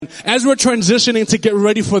as we're transitioning to get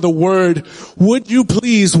ready for the word, would you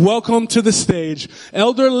please welcome to the stage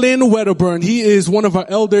Elder Lynn Wedderburn. He is one of our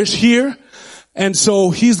elders here. And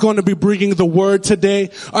so he's going to be bringing the word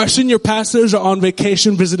today. Our senior pastors are on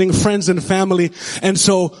vacation visiting friends and family. And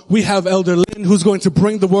so we have Elder Lynn who's going to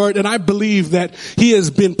bring the word. And I believe that he has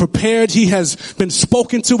been prepared. He has been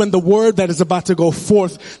spoken to, and the word that is about to go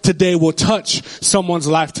forth today will touch someone's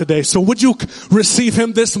life today. So would you receive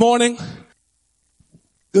him this morning?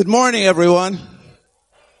 Good morning, everyone.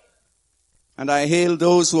 And I hail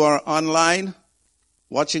those who are online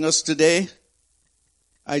watching us today.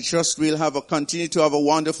 I trust we'll continue to have a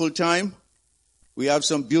wonderful time. We have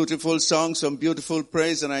some beautiful songs, some beautiful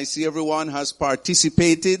praise, and I see everyone has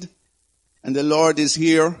participated, and the Lord is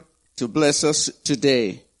here to bless us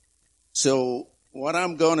today. So what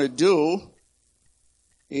I'm going to do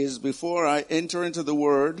is, before I enter into the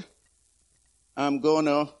word, I'm going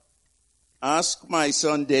to ask my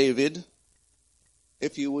son David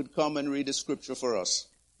if he would come and read the scripture for us.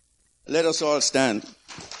 Let us all stand.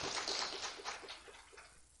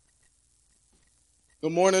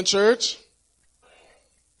 Good morning, church.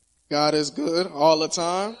 God is good all the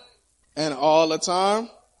time and all the time.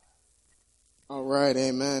 All right,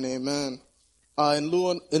 amen, amen. In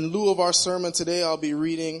lieu of our sermon today, I'll be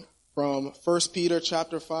reading from 1 Peter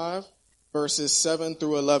chapter 5, verses 7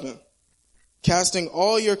 through 11. Casting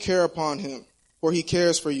all your care upon him, for he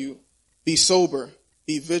cares for you. Be sober,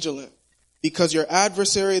 be vigilant, because your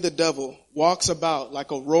adversary the devil walks about like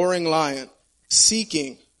a roaring lion,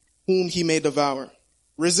 seeking whom he may devour.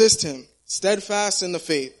 Resist him, steadfast in the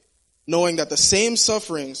faith, knowing that the same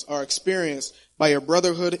sufferings are experienced by your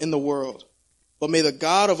brotherhood in the world. But may the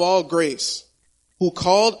God of all grace, who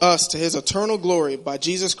called us to his eternal glory by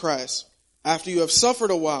Jesus Christ, after you have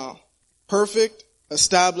suffered a while, perfect,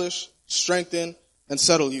 establish, strengthen, and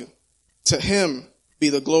settle you. To him be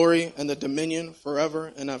the glory and the dominion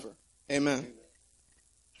forever and ever. Amen.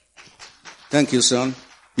 Thank you, son.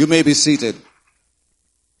 You may be seated.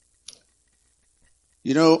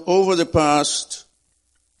 You know, over the past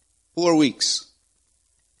 4 weeks,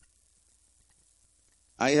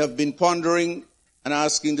 I have been pondering and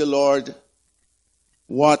asking the Lord,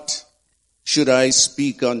 what should I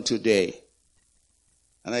speak on today?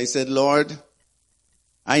 And I said, Lord,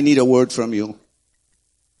 I need a word from you.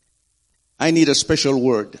 I need a special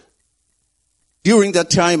word. During that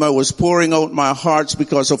time, I was pouring out my hearts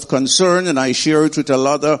because of concern, and I shared it with a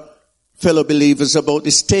lot of fellow believers about the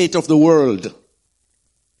state of the world.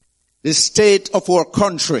 The state of our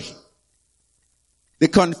country, the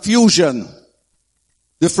confusion,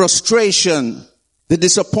 the frustration, the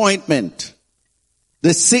disappointment,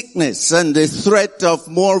 the sickness and the threat of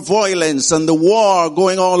more violence and the war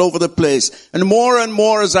going all over the place. And more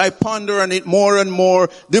as I ponder on it, more and more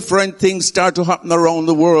different things start to happen around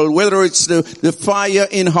the world, whether it's the fire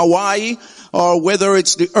in Hawaii, or whether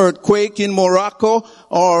it's the earthquake in Morocco,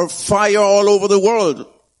 or fire all over the world.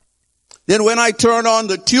 Then when I turn on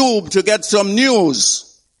the tube to get some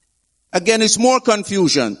news, again, it's more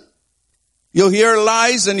confusion. You hear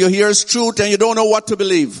lies and you hear truth and you don't know what to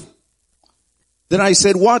believe. Then I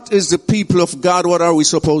said, what is the people of God? What are we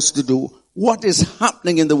supposed to do? What is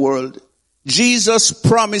happening in the world? Jesus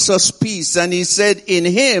promised us peace, and he said in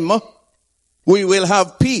him we will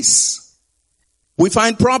have peace. We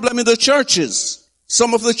find problem in the churches.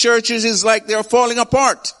 Some of the churches is like they're falling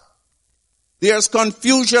apart. There's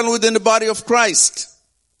confusion within the body of Christ.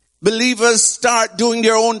 Believers start doing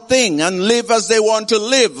their own thing and live as they want to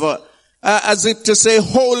live, as if to say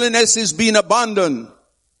holiness is being abandoned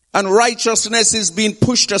and righteousness is being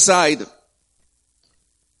pushed aside.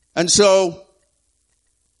 And so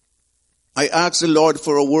I asked the Lord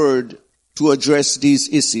for a word to address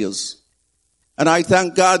these issues. And I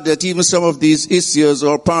thank God that even some of these issues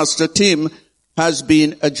our Pastor Tim has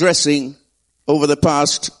been addressing over the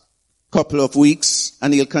past couple of weeks,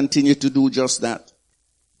 and he'll continue to do just that.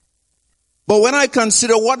 But when I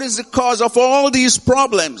consider what is the cause of all these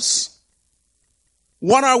problems,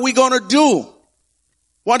 what are we going to do?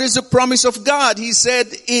 What is the promise of God? He said,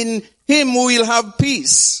 in him we'll have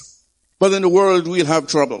peace, but in the world we'll have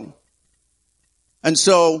trouble. And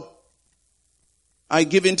so I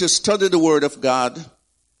give in to study the word of God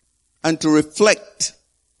and to reflect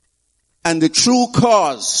on the true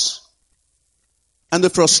cause and the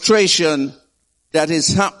frustration that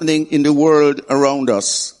is happening in the world around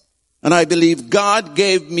us. And I believe God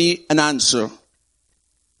gave me an answer.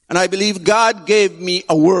 And I believe God gave me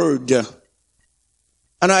a word.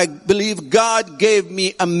 And I believe God gave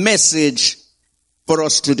me a message for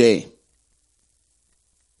us today.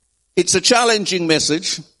 It's a challenging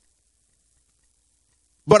message,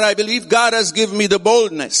 But I believe God has given me the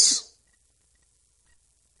boldness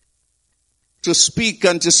to speak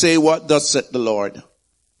and to say what thus said the Lord.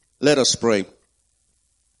 Let us pray.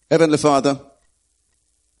 Heavenly Father,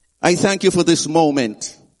 I thank you for this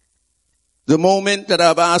moment. The moment that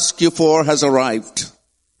I've asked you for has arrived.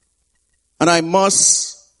 And I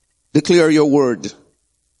must declare your word.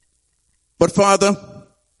 But Father,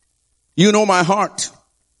 you know my heart.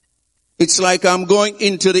 It's like I'm going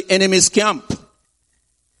into the enemy's camp.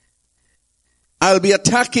 I'll be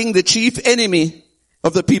attacking the chief enemy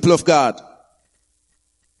of the people of God.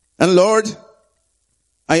 And Lord,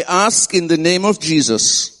 I ask in the name of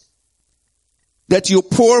Jesus that you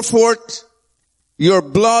pour forth your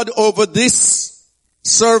blood over this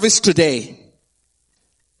service today.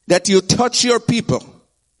 That you touch your people.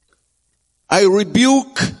 I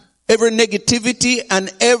rebuke every negativity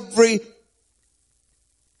and every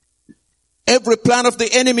plan of the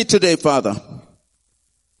enemy today, Father.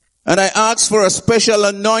 And I ask for a special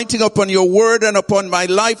anointing upon your word and upon my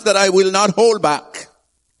life that I will not hold back.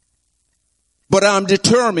 But I'm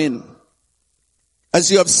determined,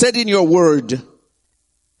 as you have said in your word,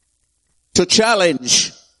 to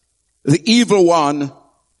challenge the evil one,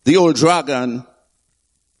 the old dragon,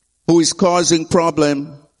 who is causing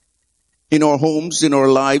problem in our homes, in our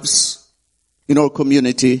lives, in our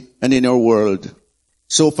community, and in our world.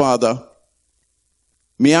 So, Father,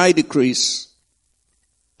 may I decrease,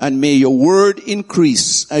 and may your word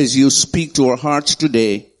increase as you speak to our hearts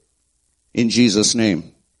today, in Jesus'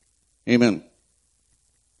 name. Amen.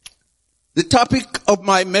 The topic of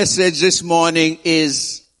my message this morning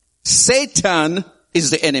is Satan is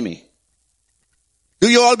the enemy. Do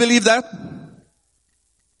you all believe that?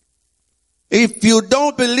 If you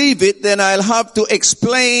don't believe it, then I'll have to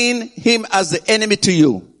explain him as the enemy to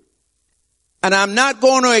you. And I'm not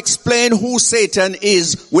going to explain who Satan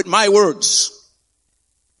is with my words.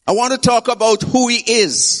 I want to talk about who he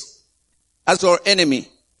is as our enemy.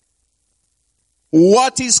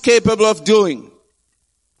 What he's capable of doing.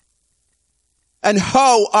 And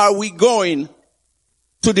how are we going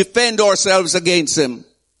to defend ourselves against him?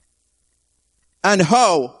 And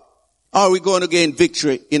how are we going to gain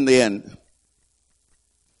victory in the end?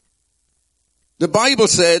 The Bible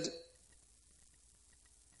said,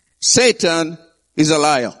 Satan is a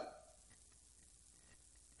liar.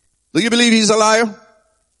 Do you believe he's a liar?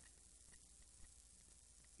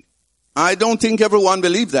 I don't think everyone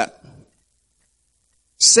believes that.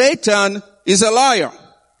 Satan is a liar.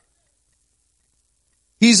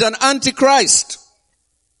 He's an antichrist.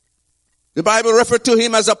 The Bible referred to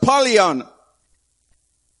him as Apollyon.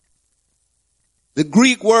 The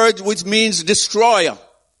Greek word which means destroyer.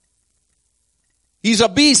 He's a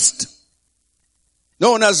beast,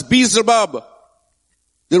 known as Beelzebub,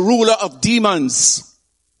 the ruler of demons.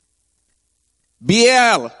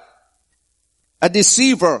 Baal, a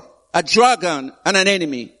deceiver, a dragon, and an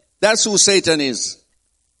enemy. That's who Satan is.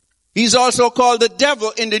 He's also called the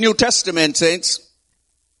devil in the New Testament, saints.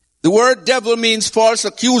 The word devil means false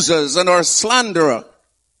accusers and or slanderer.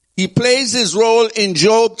 He plays his role in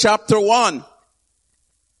Job chapter 1,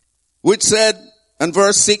 which said, and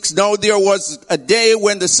verse 6, now there was a day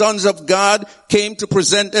when the sons of God came to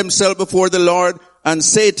present themselves before the Lord, and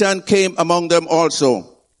Satan came among them also.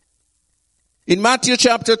 In Matthew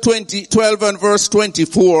chapter 12 and verse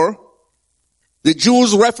 24, the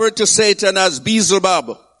Jews referred to Satan as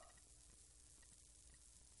Beelzebub.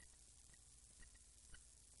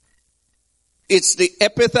 It's the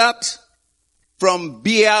epithet from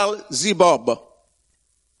Beelzebub,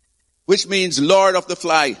 which means Lord of the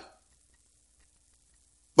Fly.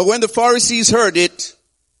 But when the Pharisees heard it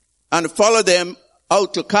and followed them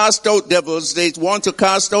out to cast out devils, they want to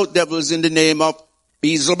cast out devils in the name of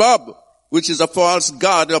Beelzebub, which is a false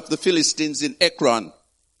god of the Philistines in Ekron.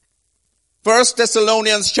 1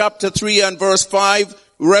 Thessalonians chapter 3 and verse 5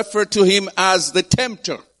 refer to him as the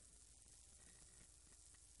tempter.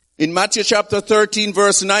 In Matthew chapter 13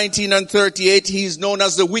 verse 19 and 38, he is known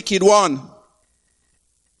as the wicked one.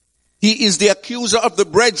 He is the accuser of the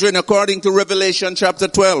brethren according to Revelation chapter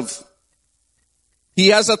 12. He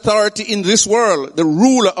has authority in this world, the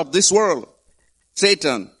ruler of this world,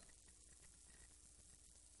 Satan.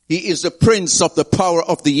 He is the prince of the power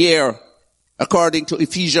of the air, according to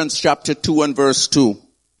Ephesians chapter 2 and verse 2.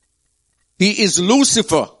 He is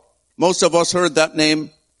Lucifer. Most of us heard that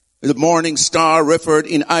name. The morning star referred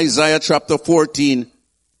in Isaiah chapter 14,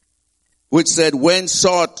 which said, who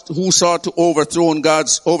sought to overthrow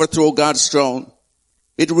God's throne.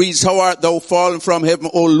 It reads, how art thou fallen from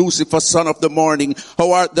heaven, O Lucifer, son of the morning?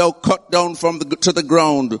 How art thou cut down to the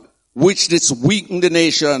ground, which didst weaken the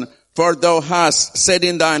nation? For thou hast said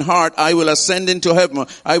in thine heart, I will ascend into heaven.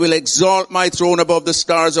 I will exalt my throne above the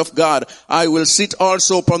stars of God. I will sit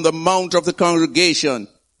also upon the mount of the congregation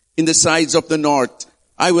in the sides of the north.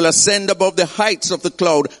 I will ascend above the heights of the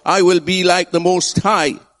cloud. I will be like the Most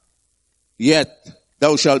High. Yet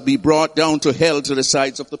thou shalt be brought down to hell, to the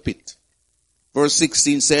sides of the pit. Verse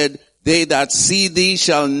 16 said, they that see thee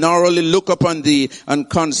shall narrowly look upon thee and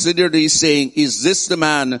consider thee, saying, is this the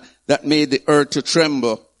man that made the earth to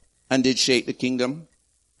tremble and did shake the kingdom?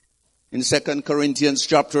 In 2 Corinthians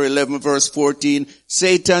chapter 11 verse 14,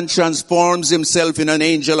 Satan transforms himself in an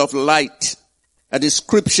angel of light, a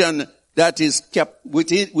description that is kept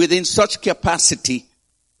within such capacity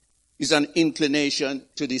is an inclination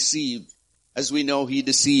to deceive. As we know, he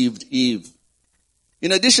deceived Eve.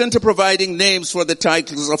 In addition to providing names for the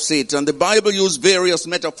titles of Satan, the Bible used various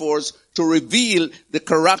metaphors to reveal the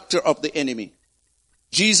character of the enemy.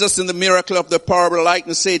 Jesus in the miracle of the parable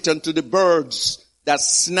likened Satan to the birds that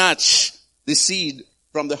snatch the seed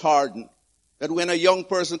from the hardened. That when a young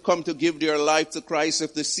person come to give their life to Christ,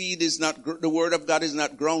 if the seed is not, the word of God is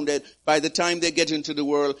not grounded, by the time they get into the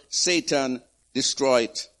world, Satan destroy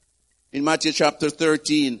it. In Matthew chapter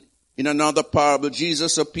 13, in another parable,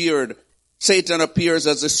 Satan appears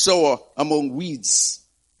as a sower among weeds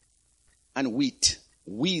and wheat.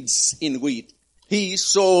 Weeds in wheat. He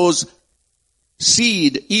sows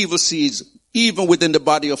seed, evil seeds, even within the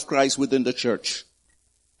body of Christ, within the church.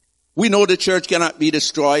 We know the church cannot be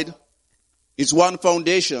destroyed. It's one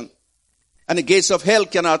foundation. And the gates of hell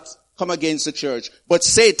cannot come against the church. But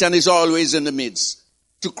Satan is always in the midst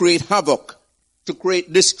to create havoc, to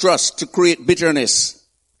create distrust, to create bitterness.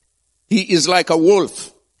 He is like a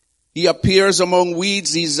wolf. He appears among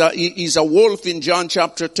weeds. He's a wolf in John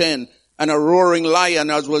chapter 10 and a roaring lion,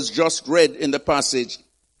 as was just read in the passage.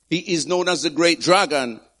 He is known as the great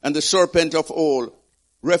dragon and the serpent of old,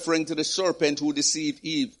 referring to the serpent who deceived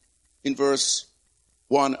Eve in verse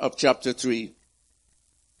 1 of chapter 3.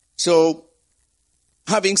 So,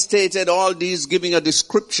 having stated all these, giving a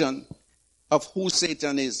description of who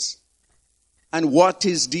Satan is and what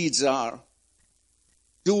his deeds are,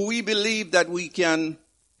 do we believe that we can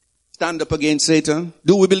stand up against Satan?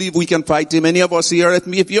 Do we believe we can fight him? Any of us here?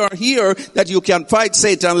 If you are here that you can fight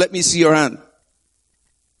Satan, let me see your hand.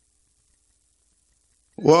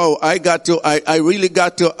 Whoa, I really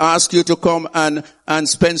got to ask you to come and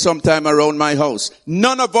spend some time around my house.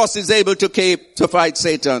 None of us is able to fight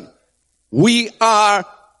Satan. We are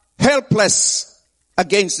helpless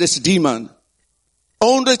against this demon.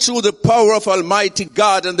 Only through the power of Almighty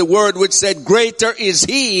God and the word which said, greater is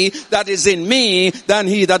he that is in me than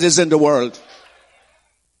he that is in the world.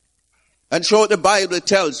 And so the Bible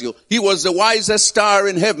tells you, he was the wisest star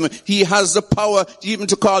in heaven. He has the power even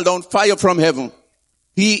to call down fire from heaven.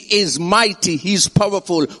 He is mighty. He's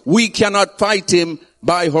powerful. We cannot fight him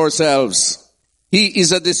by ourselves. He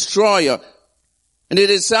is a destroyer. And it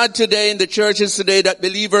is sad today in the churches today that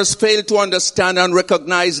believers fail to understand and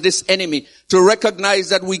recognize this enemy, to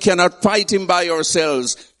recognize that we cannot fight him by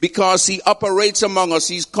ourselves because he operates among us.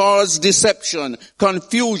 He's caused deception,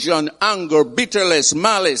 confusion, anger, bitterness,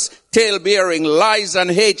 malice, tale-bearing, lies and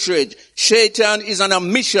hatred. Satan is on a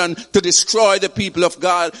mission to destroy the people of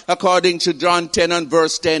God according to John 10 and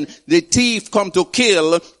verse 10. The thief come to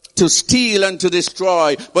kill, to steal and to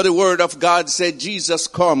destroy. But the word of God said, Jesus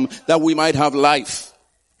come that we might have life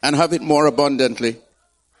and have it more abundantly.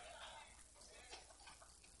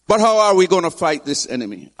 But how are we going to fight this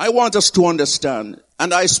enemy? I want us to understand,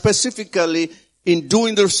 and I specifically, in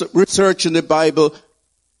doing the research in the Bible,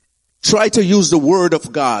 try to use the word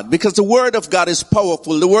of God, because the word of God is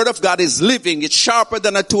powerful. The word of God is living. It's sharper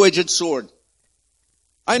than a two-edged sword.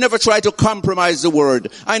 I never try to compromise the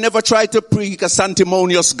word. I never try to preach a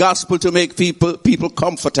sanctimonious gospel to make people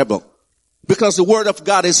comfortable. Because the word of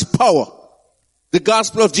God is power. The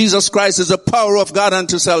gospel of Jesus Christ is the power of God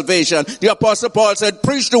unto salvation. The apostle Paul said,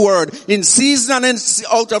 preach the word in season and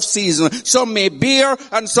out of season. Some may bear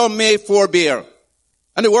and some may forbear.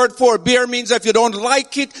 And the word forbear means if you don't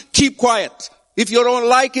like it, keep quiet. If you don't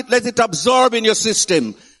like it, let it absorb in your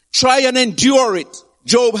system. Try and endure it.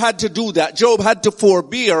 Job had to do that. Job had to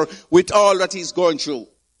forbear with all that he's going through.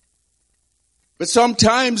 But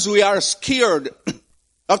sometimes we are scared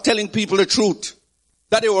of telling people the truth,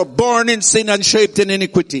 that they were born in sin and shaped in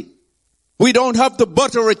iniquity. We don't have to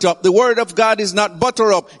butter it up. The word of God is not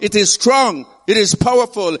butter up. It is strong. It is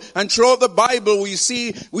powerful. And throughout the Bible, we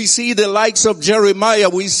see the likes of Jeremiah.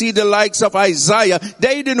 We see the likes of Isaiah.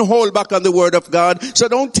 They didn't hold back on the word of God. So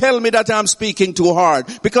don't tell me that I'm speaking too hard.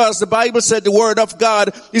 Because the Bible said the word of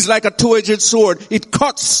God is like a two-edged sword. It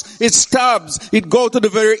cuts, it stabs, it goes to the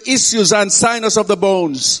very issues and sinus of the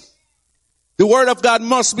bones. The word of God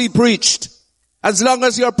must be preached. As long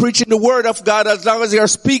as you're preaching the word of God, as long as you're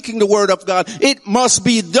speaking the word of God, it must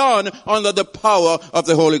be done under the power of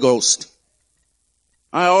the Holy Ghost.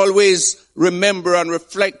 I always remember and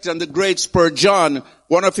reflect on the great Spurgeon.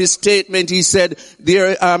 One of his statements, he said,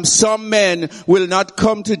 some men will not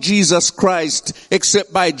come to Jesus Christ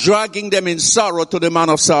except by dragging them in sorrow to the man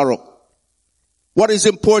of sorrow. What is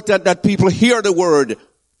important that people hear the word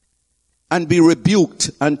and be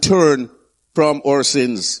rebuked and turn from our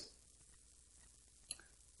sins.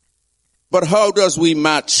 But how does we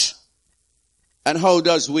match and how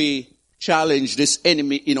does we challenge this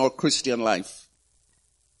enemy in our Christian life?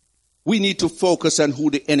 We need to focus on who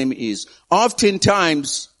the enemy is.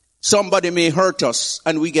 Oftentimes, somebody may hurt us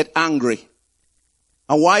and we get angry.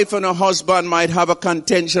 A wife and a husband might have a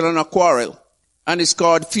contention and a quarrel. And it's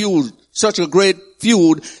called feud. Such a great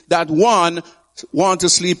feud that one wants to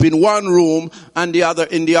sleep in one room and the other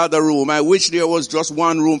in the other room. I wish there was just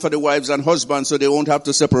one room for the wives and husbands so they won't have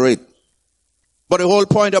to separate. But the whole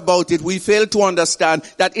point about it, we fail to understand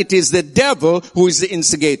that it is the devil who is the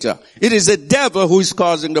instigator. It is the devil who is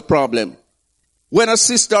causing the problem. When a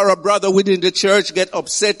sister or a brother within the church get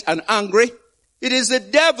upset and angry, it is the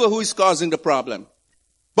devil who is causing the problem.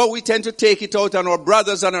 But we tend to take it out on our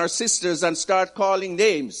brothers and our sisters and start calling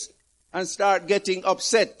names and start getting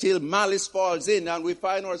upset till malice falls in and we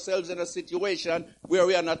find ourselves in a situation where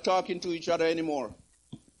we are not talking to each other anymore.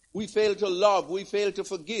 We fail to love, we fail to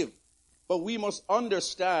forgive. But we must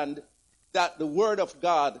understand that the word of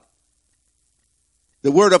God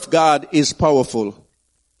is powerful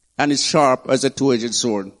and is sharp as a two-edged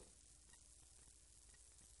sword.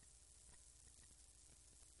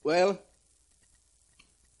 Well,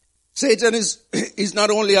 Satan is not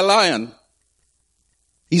only a lion,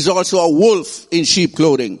 he's also a wolf in sheep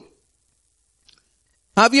clothing.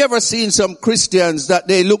 Have you ever seen some Christians that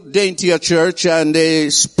they look dainty at church and they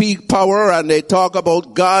speak power and they talk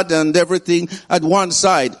about God and everything at one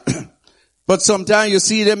side? But sometimes you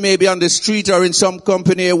see them maybe on the street or in some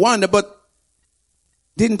company, I wonder, but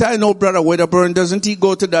didn't I know Brother Wedderburn? Doesn't he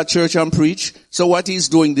go to that church and preach? So what he's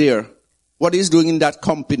doing there? What he's doing in that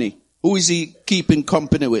company? Who is he keeping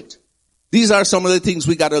company with? These are some of the things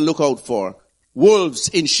we got to look out for. Wolves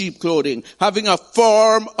in sheep clothing, having a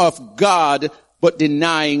form of God but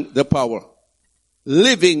denying the power.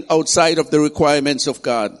 Living outside of the requirements of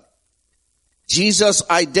God. Jesus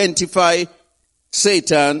identified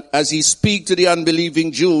Satan as he speak to the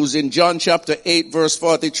unbelieving Jews in John chapter 8 verse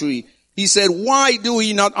 43. He said, why do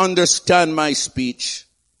ye not understand my speech?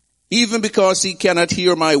 Even because ye cannot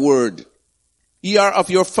hear my word. Ye are of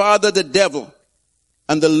your father the devil,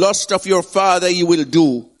 and the lust of your father ye will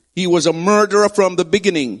do. He was a murderer from the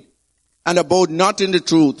beginning, and abode not in the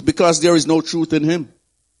truth, because there is no truth in him.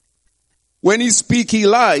 When he speak, he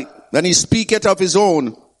lie, and he speaketh of his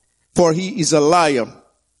own, for he is a liar,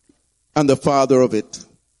 and the father of it.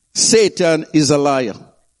 Satan is a liar.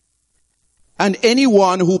 And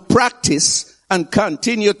anyone who practice and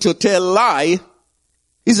continue to tell lie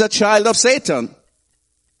is a child of Satan.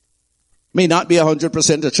 May not be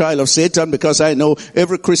 100% a child of Satan, because I know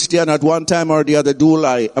every Christian at one time or the other do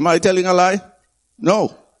lie. Am I telling a lie?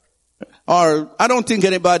 No. Or I don't think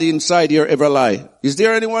anybody inside here ever lie. Is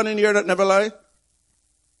there anyone in here that never lie?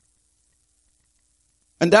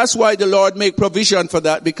 And that's why the Lord make provision for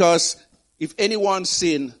that, because if anyone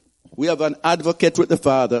sin, we have an advocate with the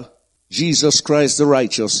Father, Jesus Christ the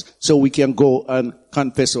righteous, so we can go and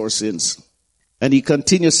confess our sins. And he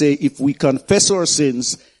continues to say, if we confess our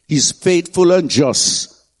sins, he's faithful and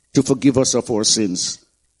just to forgive us of our sins.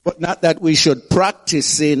 But not that we should practice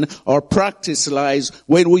sin or practice lies.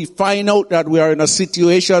 When we find out that we are in a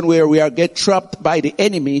situation where we are get trapped by the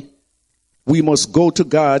enemy, we must go to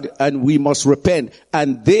God and we must repent.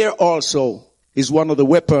 And there also is one of the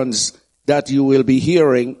weapons that you will be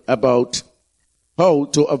hearing about how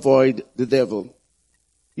to avoid the devil.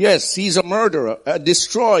 Yes, he's a murderer, a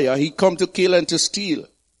destroyer. He come to kill and to steal.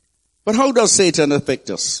 But how does Satan affect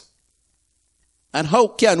us? And how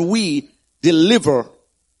can we deliver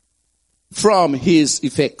from his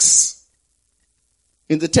effects?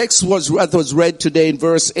 In the text that was read today in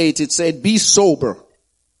verse 8, it said, be sober,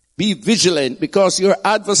 be vigilant, because your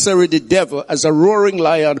adversary the devil, as a roaring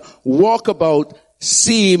lion, walk about,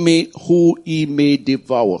 seeing who he may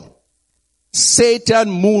devour. Satan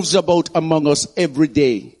moves about among us every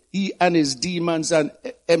day. He and his demons and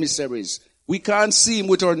emissaries. We can't see him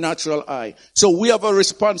with our natural eye. So we have a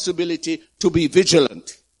responsibility to be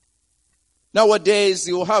vigilant. Nowadays,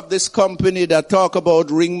 you have this company that talk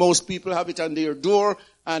about Ring. Most people have it on their door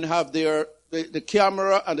and have the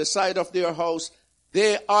camera on the side of their house.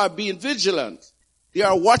 They are being vigilant. They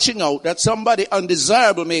are watching out that somebody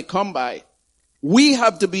undesirable may come by. We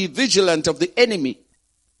have to be vigilant of the enemy.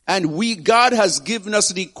 And God has given us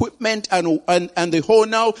the equipment and the whole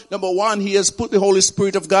now. Number one, he has put the Holy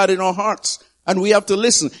Spirit of God in our hearts. And we have to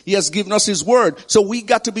listen. He has given us his word. So we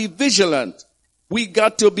got to be vigilant. We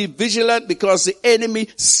got to be vigilant because the enemy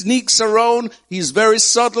sneaks around. He's very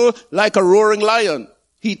subtle, like a roaring lion.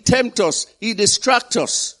 He tempts us. He distracts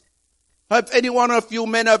us. Have any one of you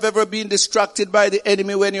men have ever been distracted by the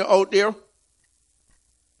enemy when you're out there?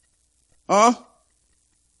 Huh?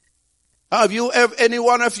 Any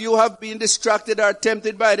one of you have been distracted or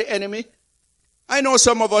tempted by the enemy? I know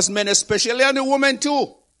some of us men especially, and the women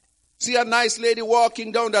too. See a nice lady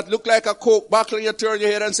walking down that look like a Coke bottle, you turn your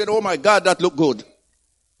head and say, oh my God, that look good.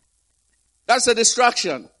 That's a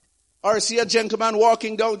distraction. Or see a gentleman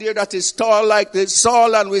walking down there that is tall like this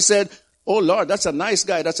Saul, and we said, oh Lord, that's a nice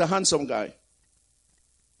guy, that's a handsome guy.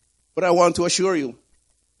 But I want to assure you,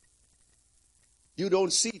 you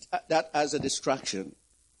don't see that as a distraction.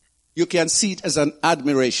 You can see it as an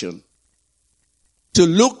admiration. To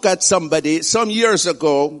look at somebody, many years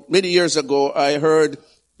ago, I heard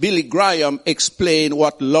Billy Graham explain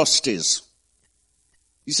what lust is.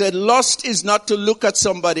 He said, lust is not to look at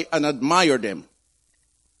somebody and admire them.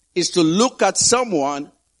 It's to look at someone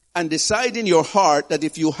and decide in your heart that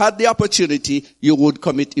if you had the opportunity, you would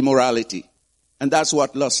commit immorality. And that's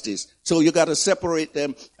what lust is. So you got to separate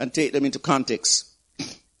them and take them into context.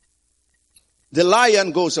 The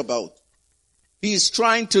lion goes about. He's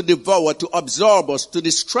trying to devour, to absorb us, to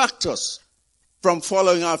distract us from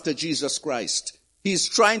following after Jesus Christ. He's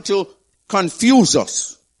trying to confuse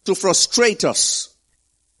us, to frustrate us,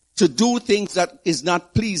 to do things that is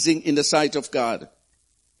not pleasing in the sight of God.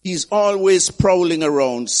 He's always prowling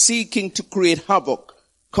around, seeking to create havoc,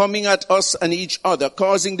 coming at us and each other,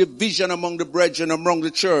 causing division among the brethren, among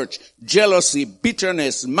the church, jealousy,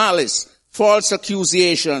 bitterness, malice, false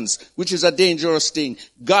accusations, which is a dangerous thing,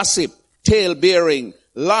 gossip, tale-bearing,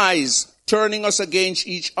 lies, turning us against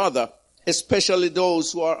each other, especially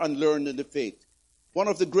those who are unlearned in the faith. One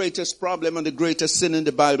of the greatest problem and the greatest sin in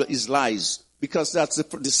the Bible is lies, because that's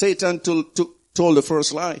the Satan told the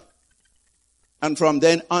first lie. And from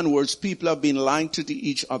then onwards, people have been lying to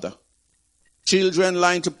each other. Children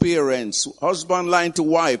lying to parents, husband lying to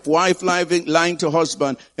wife lying to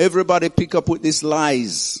husband. Everybody pick up with these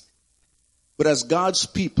lies. But as God's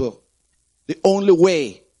people, the only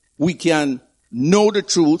way we can know the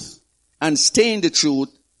truth and stay in the truth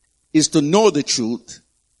is to know the truth.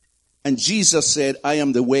 And Jesus said, I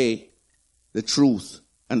am the way, the truth,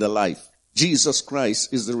 and the life. Jesus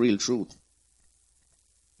Christ is the real truth.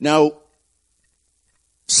 Now,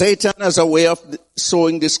 Satan has a way of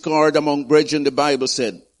sowing discord among brethren, the Bible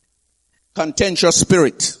said. Contentious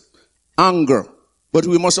spirit, anger. But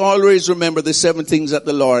we must always remember the 7 things that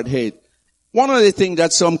the Lord hates. One of the things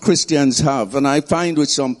that some Christians have, and I find with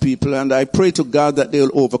some people, and I pray to God that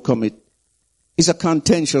they'll overcome it, is a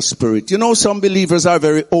contentious spirit. You know, some believers are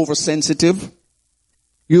very oversensitive.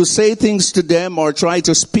 You say things to them or try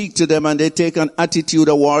to speak to them and they take an attitude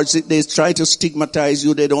towards it. They try to stigmatize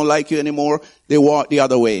you. They don't like you anymore. They walk the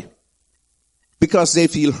other way. Because they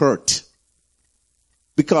feel hurt.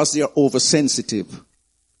 Because they are oversensitive.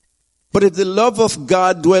 But if the love of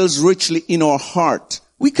God dwells richly in our heart,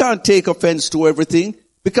 we can't take offense to everything,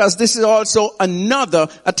 because this is also another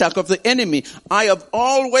attack of the enemy. I have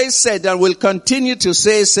always said and will continue to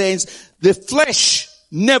say, saints, the flesh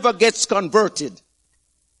never gets converted.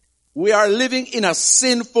 We are living in a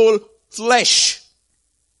sinful flesh.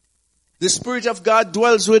 The Spirit of God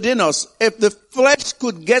dwells within us. If the flesh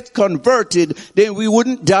could get converted, then we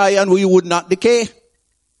wouldn't die and we would not decay.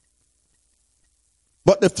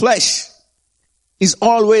 But the flesh is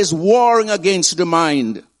always warring against the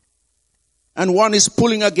mind. And one is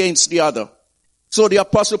pulling against the other. So the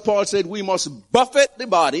Apostle Paul said we must buffet the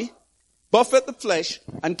body, buffet the flesh,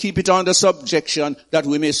 and keep it under subjection that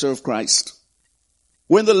we may serve Christ.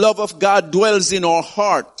 When the love of God dwells in our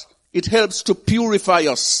heart, it helps to purify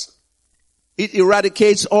us. It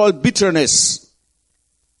eradicates all bitterness,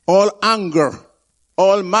 all anger,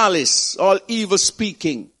 all malice, all evil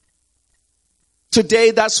speaking.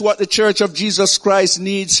 Today, that's what the Church of Jesus Christ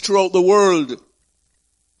needs throughout the world.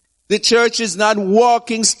 The church is not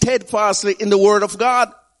walking steadfastly in the Word of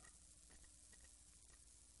God.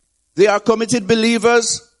 They are committed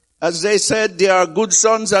believers. As they said, they are good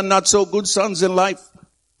sons and not so good sons in life.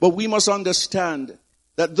 But we must understand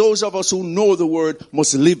that those of us who know the Word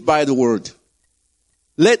must live by the Word.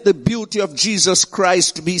 Let the beauty of Jesus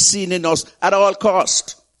Christ be seen in us at all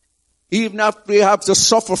cost. Even if we have to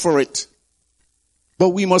suffer for it. But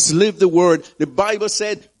we must live the Word. The Bible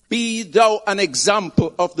said, Be thou an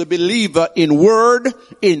example of the believer in word,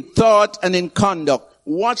 in thought, and in conduct.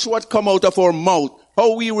 Watch what come out of our mouth.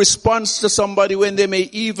 How we respond to somebody when they may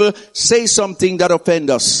even say something that offend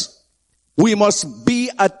us. We must be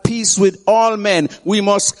at peace with all men. We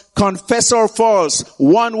must confess our faults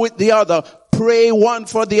one with the other. Pray one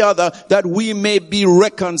for the other that we may be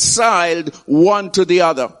reconciled one to the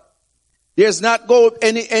other. There's not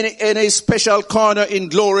any special corner in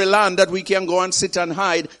glory land that we can go and sit and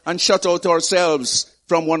hide and shut out ourselves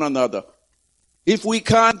from one another. If we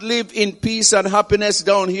can't live in peace and happiness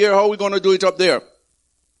down here, how are we going to do it up there?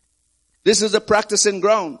 This is the practicing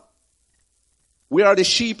ground. We are the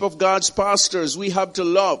sheep of God's pastures. We have to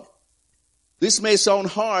love. This may sound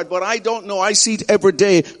hard, but I don't know. I see it every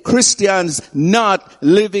day. Christians not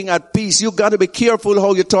living at peace. You got to be careful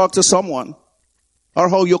how you talk to someone or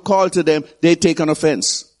how you call to them. They take an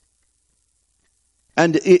offense.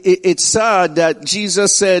 And it's sad that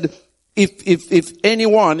Jesus said, if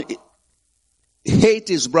anyone hate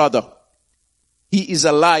his brother, he is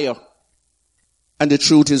a liar, and the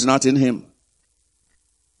truth is not in him.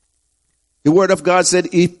 The word of God said,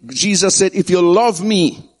 Jesus said, if you love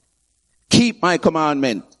me, keep my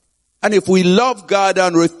commandment. And if we love God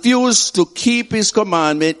and refuse to keep his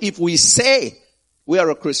commandment, if we say we are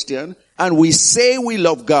a Christian and we say we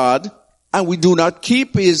love God and we do not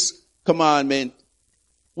keep his commandment,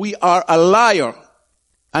 we are a liar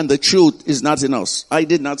and the truth is not in us. I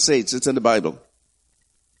did not say it. It's in the Bible.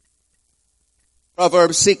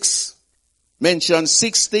 Proverbs 6 mentions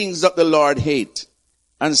 6 things that the Lord hates,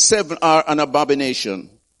 and 7 are an abomination.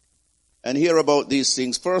 And hear about these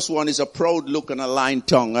things. First one is a proud look and a lying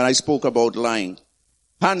tongue. And I spoke about lying.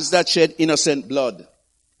 Hands that shed innocent blood.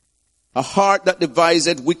 A heart that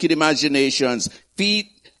deviseth wicked imaginations.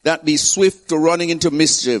 Feet that be swift to running into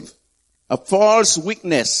mischief. A false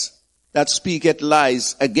witness that speaketh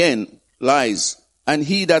lies. Again, lies. And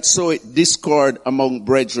he that soweth discord among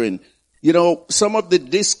brethren. You know, some of the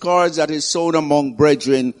discords that is sown among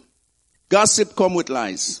brethren, gossip come with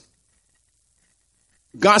lies.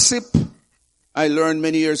 Gossip, I learned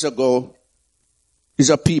many years ago, is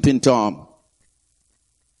a peeping Tom.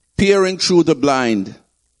 Peering through the blind.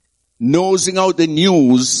 Nosing out the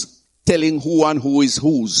news, telling who and who is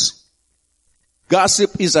whose.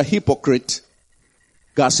 Gossip is a hypocrite.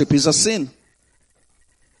 Gossip is a sin.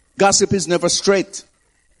 Gossip is never straight.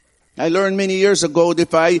 I learned many years ago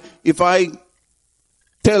that if I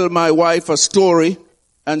tell my wife a story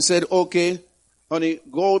and said, okay, honey,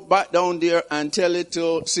 go back down there and tell it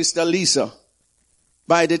to Sister Lisa.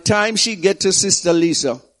 By the time she get to Sister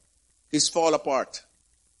Lisa, it's fall apart.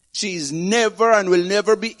 She's never and will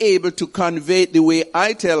never be able to convey it the way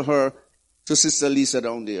I tell her to Sister Lisa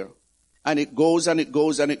down there. And it goes and it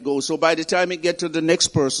goes and it goes. So by the time it get to the next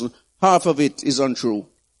person, half of it is untrue.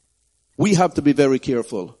 We have to be very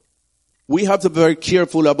careful. We have to be very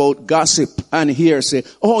careful about gossip and hearsay.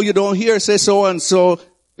 Oh, you don't hearsay so and so.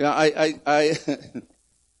 Yeah,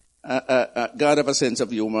 God have a sense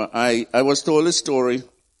of humor. I was told a story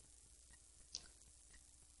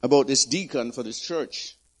about this deacon for this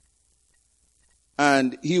church.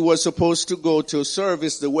 And he was supposed to go to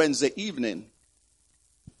service the Wednesday evening.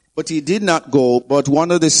 But he did not go. But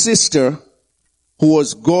one of the sister who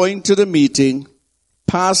was going to the meeting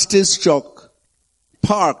passed his truck,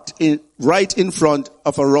 parked right in front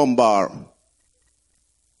of a rum bar.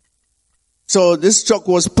 So this truck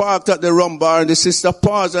was parked at the rum bar, and the sister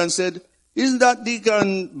paused and said, isn't that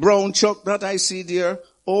Deacon Brown truck that I see there?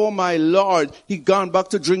 Oh my Lord, he gone back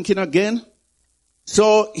to drinking again?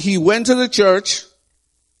 So he went to the church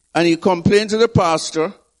and he complained to the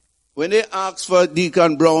pastor. When they asked for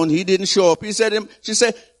Deacon Brown, he didn't show up. She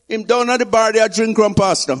said, him down at the bar there drink rum,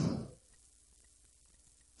 pastor.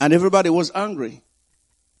 And everybody was angry.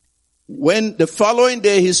 When the following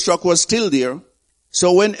day his truck was still there,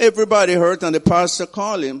 so when everybody heard and the pastor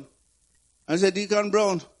called him and said, Deacon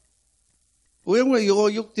Brown, where were you? Oh,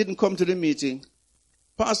 you didn't come to the meeting.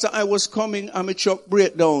 Pastor, I was coming and my truck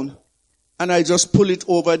break down and I just pull it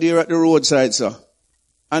over there at the roadside, sir.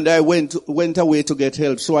 And I went away to get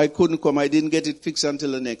help, so I couldn't come. I didn't get it fixed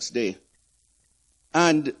until the next day.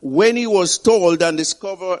 And when he was told and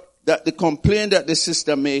discovered that the complaint that the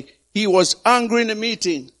sister made, he was angry in the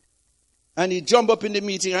meeting. And he jumped up in the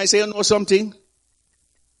meeting. I say, you know something?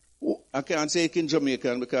 I can't say it in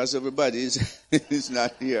Jamaican because everybody is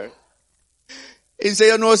not here. He say,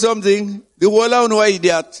 you know something? The whole of know an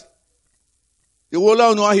idiot. The whole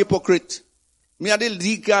of know a hypocrite. Me a the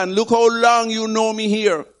deacon. Look how long you know me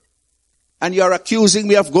here. And you are accusing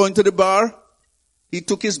me of going to the bar? He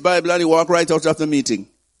took his Bible and he walked right out of the meeting.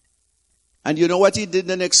 And you know what he did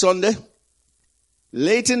the next Sunday?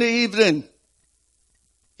 Late in the evening,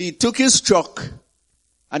 he took his truck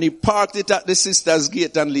and he parked it at the sister's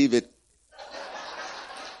gate and leave it.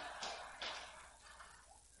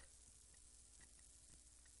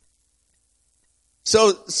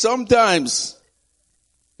 So sometimes,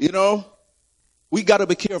 we gotta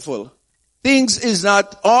be careful. Things is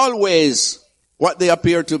not always what they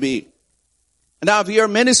appear to be. And I've heard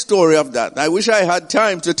many stories of that. I wish I had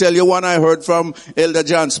time to tell you one I heard from Elder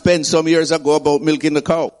John Spence some years ago about milking the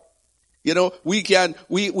cow.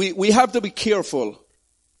 We have to be careful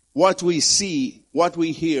what we see, what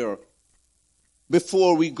we hear,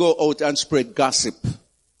 before we go out and spread gossip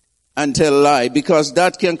and tell lie, because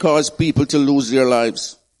that can cause people to lose their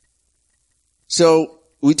lives. So,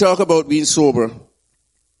 we talk about being sober.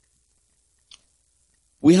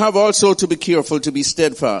 We have also to be careful to be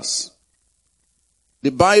steadfast.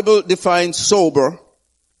 The Bible defines sober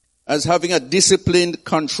as having a disciplined,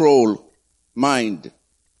 control mind.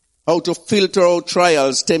 How to filter out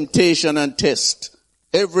trials, temptation, and test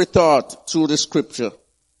every thought through the scripture.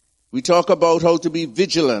 We talk about how to be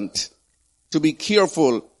vigilant, to be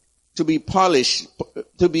careful, to be polished,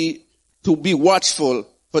 to be watchful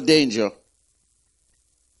for danger.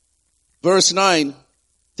 Verse 9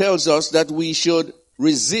 tells us that we should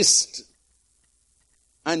resist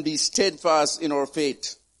and be steadfast in our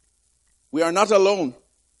faith. We are not alone.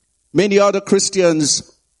 Many other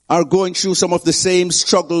Christians are going through some of the same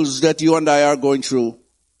struggles that you and I are going through.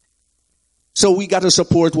 So we got to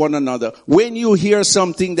support one another. When you hear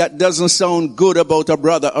something that doesn't sound good about a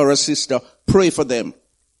brother or a sister, pray for them.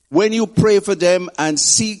 When you pray for them and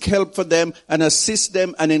seek help for them and assist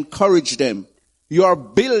them and encourage them, you are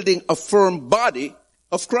building a firm body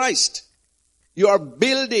of Christ. You are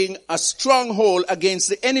building a stronghold against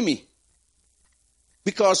the enemy.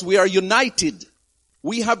 Because we are united.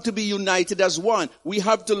 We have to be united as one. We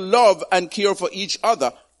have to love and care for each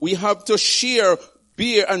other. We have to share,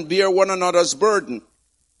 bear one another's burden.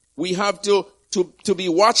 We have to be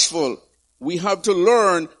watchful. We have to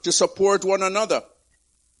learn to support one another.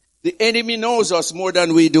 The enemy knows us more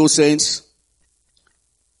than we do, saints.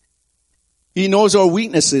 He knows our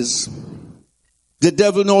weaknesses. The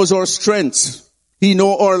devil knows our strengths. He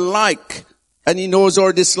knows our like and he knows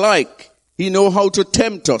our dislike. He knows how to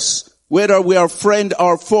tempt us, whether we are friend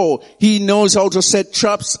or foe. He knows how to set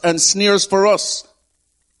traps and snares for us.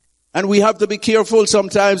 And we have to be careful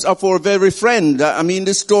sometimes of our very friend. I mean,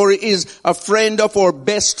 the story is a friend of our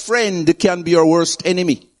best friend can be our worst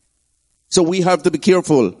enemy. So we have to be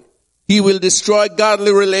careful. He will destroy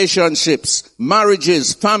godly relationships,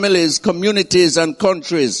 marriages, families, communities, and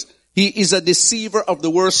countries. He is a deceiver of the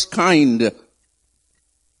worst kind.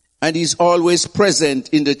 And he's always present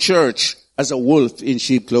in the church as a wolf in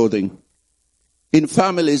sheep clothing. In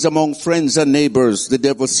families, among friends and neighbors, the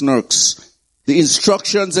devil snarks. The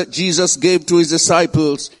instructions that Jesus gave to his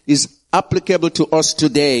disciples is applicable to us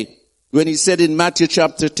today. When he said in Matthew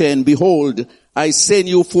chapter 10, "Behold, I send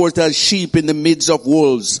you forth as sheep in the midst of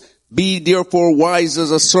wolves. Be therefore wise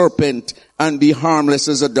as a serpent and be harmless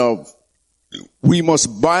as a dove." We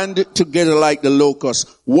must band together like the locust.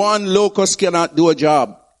 One locust cannot do a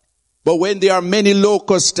job. But when there are many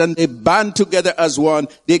locusts and they band together as one,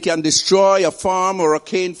 they can destroy a farm or a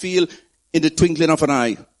cane field in the twinkling of an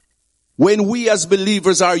eye. When we as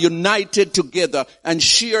believers are united together and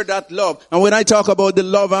share that love. And when I talk about the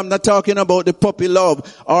love, I'm not talking about the puppy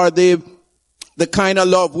love or the kind of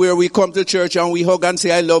love where we come to church and we hug and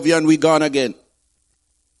say, "I love you," and we gone again.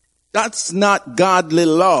 That's not godly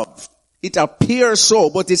love. It appears so,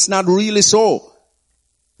 but it's not really so.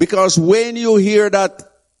 Because when you hear that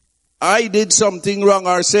I did something wrong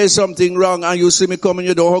or say something wrong and you see me coming,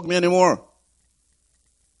 you don't hug me anymore.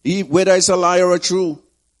 Whether it's a lie or a true,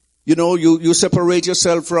 you separate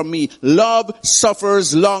yourself from me. Love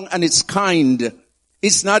suffers long and it's kind.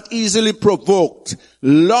 It's not easily provoked.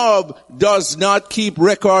 Love does not keep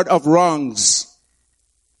record of wrongs.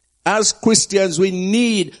 As Christians, we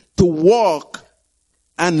need to walk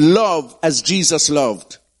and love as Jesus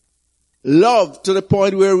loved. Love to the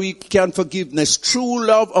point where we can forgiveness. True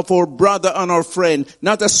love of our brother and our friend,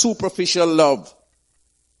 not a superficial love.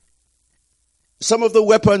 Some of the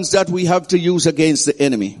weapons that we have to use against the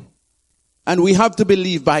enemy. And we have to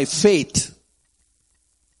believe by faith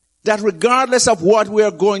that regardless of what we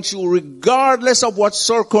are going through, regardless of what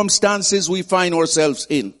circumstances we find ourselves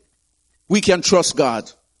in, we can trust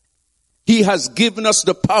God. He has given us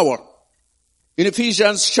the power. In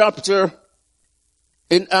Ephesians chapter,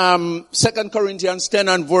 in 2 Corinthians 10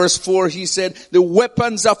 and verse 4, he said, "The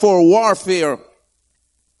weapons of our warfare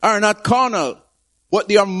are not carnal, but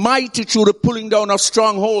they are mighty through the pulling down of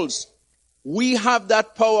strongholds." We have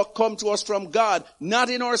that power come to us from God, not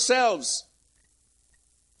in ourselves,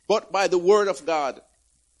 but by the word of God.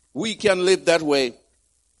 We can live that way.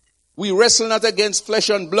 We wrestle not against flesh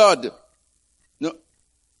and blood, no,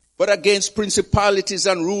 but against principalities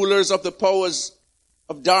and rulers of the powers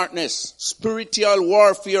of darkness. Spiritual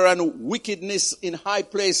warfare and wickedness in high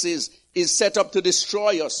places is set up to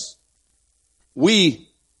destroy us. We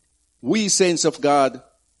saints of God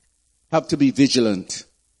have to be vigilant.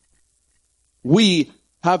 We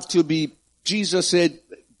have to be, Jesus said,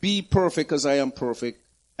 be perfect as I am perfect.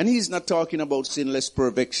 And he's not talking about sinless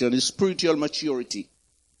perfection, it's spiritual maturity.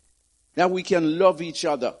 That we can love each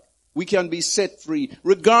other. We can be set free.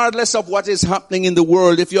 Regardless of what is happening in the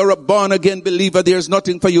world, if you're a born again believer, there's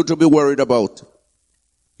nothing for you to be worried about.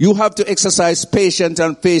 You have to exercise patience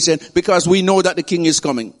and patience because we know that the King is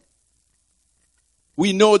coming.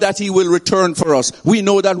 We know that he will return for us. We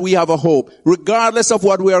know that we have a hope. Regardless of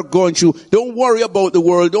what we are going through, don't worry about the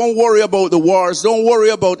world. Don't worry about the wars. Don't worry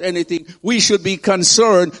about anything. We should be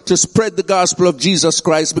concerned to spread the gospel of Jesus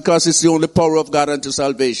Christ because it's the only power of God unto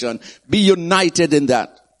salvation. Be united in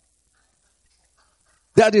that.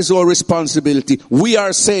 That is our responsibility. We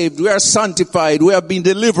are saved. We are sanctified. We have been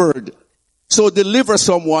delivered. So deliver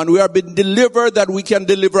someone. We have been delivered that we can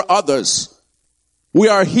deliver others. We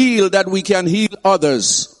are healed that we can heal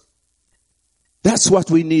others. That's what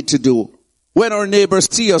we need to do. When our neighbors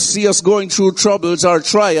see us going through troubles or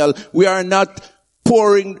trial, we are not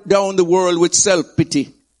pouring down the world with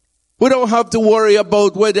self-pity. We don't have to worry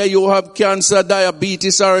about whether you have cancer,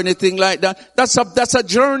 diabetes, or anything like that. That's a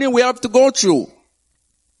journey we have to go through.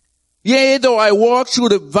 Yea, though I walk through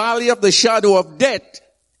the valley of the shadow of death,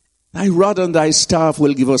 thy rod and thy staff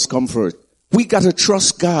will give us comfort. We got to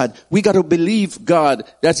trust God. We got to believe God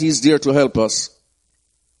that he's there to help us.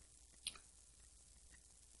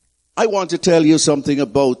 I want to tell you something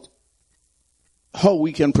about how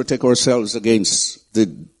we can protect ourselves against the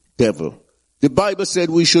devil. The Bible said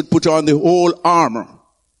we should put on the whole armor.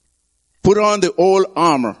 Put on the whole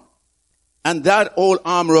armor. And that whole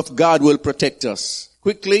armor of God will protect us.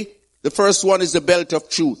 Quickly, the first one is the belt of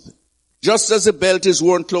truth. Just as the belt is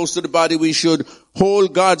worn close to the body, we should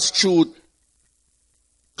hold God's truth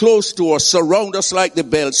close to us, surround us like the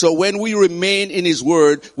belt. So when we remain in his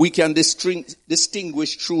word, we can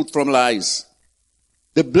distinguish truth from lies.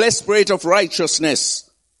 The breastplate of righteousness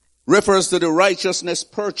refers to the righteousness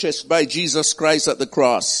purchased by Jesus Christ at the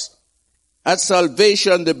cross. At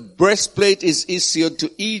salvation, the breastplate is issued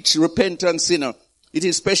to each repentant sinner. It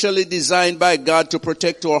is specially designed by God to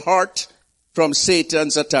protect our heart from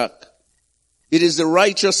Satan's attack. It is the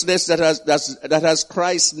righteousness that has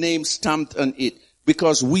Christ's name stamped on it,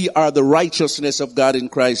 because we are the righteousness of God in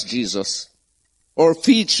Christ Jesus. Our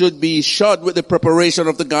feet should be shod with the preparation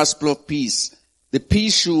of the gospel of peace. The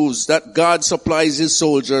peace shoes that God supplies his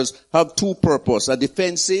soldiers have two purposes, a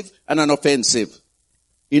defensive and an offensive.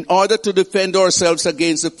 In order to defend ourselves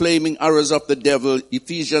against the flaming arrows of the devil,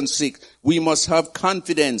 Ephesians 6, we must have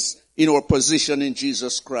confidence in our position in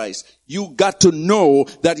Jesus Christ. You got to know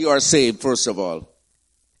that you are saved, first of all.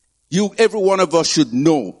 Every one of us should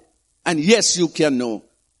know. And yes, you can know.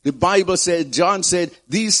 The Bible said, John said,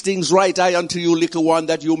 these things write I unto you, little one,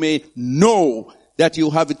 that you may know that you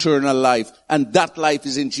have eternal life. And that life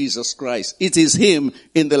is in Jesus Christ. It is him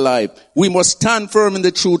in the life. We must stand firm in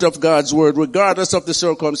the truth of God's word, regardless of the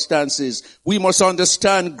circumstances. We must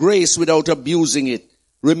understand grace without abusing it.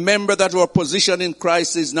 Remember that our position in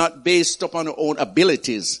Christ is not based upon our own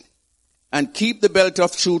abilities. And keep the belt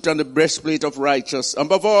of truth and the breastplate of righteousness.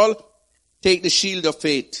 Above all, take the shield of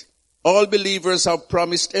faith. All believers have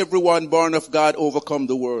promised everyone born of God overcome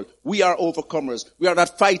the world. We are overcomers. We are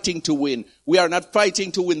not fighting to win. We are not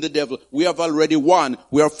fighting to win the devil. We have already won.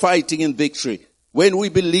 We are fighting in victory. When we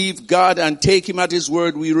believe God and take him at his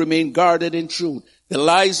word, we remain guarded in truth. The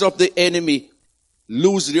lies of the enemy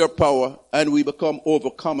lose their power and we become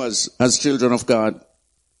overcomers as children of God.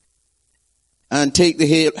 And take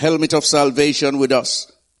the helmet of salvation with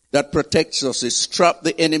us that protects us. It straps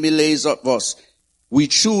the enemy lays up us. We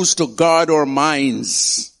choose to guard our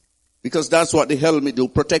minds because that's what the helmet do.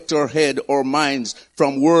 Protect our head, our minds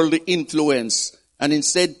from worldly influence. And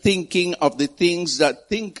instead think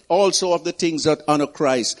also of the things that honor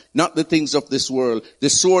Christ, not the things of this world. The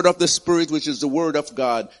sword of the Spirit, which is the word of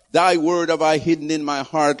God. Thy word have I hidden in my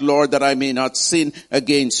heart, Lord, that I may not sin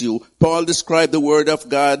against you. Paul described the word of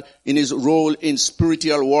God in his role in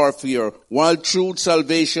spiritual warfare. While truth,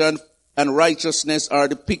 salvation, and righteousness are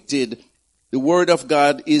depicted, the word of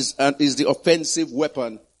God is the offensive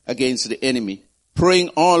weapon against the enemy. Praying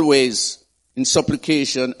always in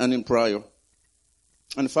supplication and in prayer.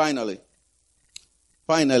 And finally,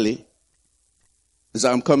 as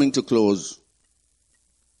I'm coming to close,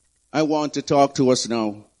 I want to talk to us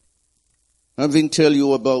now. Having tell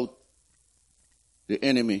you about the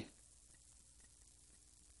enemy,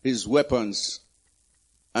 his weapons,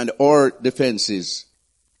 and our defenses.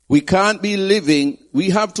 We can't be living, we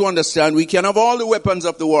have to understand, we can have all the weapons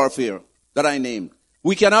of the warfare that I named.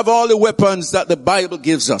 We can have all the weapons that the Bible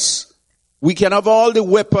gives us. We can have all the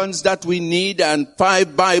weapons that we need, and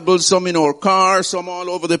 5 Bibles, some in our car, some all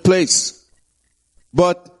over the place.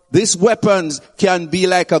 But these weapons can be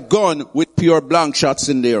like a gun with pure blank shots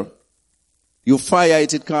in there. You fire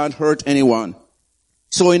it, it can't hurt anyone.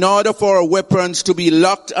 So in order for our weapons to be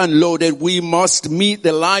locked and loaded, we must meet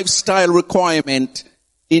the lifestyle requirement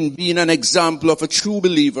in being an example of a true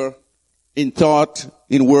believer in thought,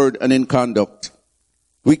 in word, and in conduct.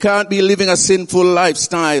 We can't be living a sinful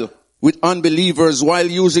lifestyle with unbelievers while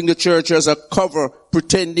using the church as a cover,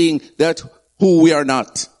 pretending that who we are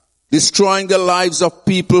not. Destroying the lives of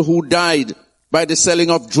people who died by the selling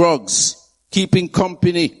of drugs, keeping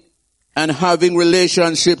company, and having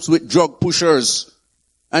relationships with drug pushers,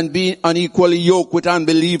 and being unequally yoked with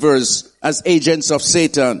unbelievers as agents of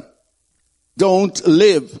Satan. Don't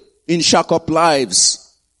live in shack-up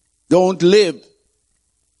lives. Don't live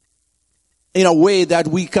in a way that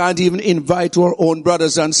we can't even invite our own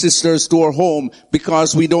brothers and sisters to our home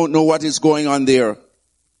because we don't know what is going on there.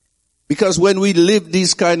 Because when we live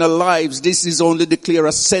these kind of lives, this is only declare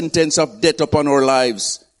a sentence of death upon our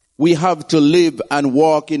lives. We have to live and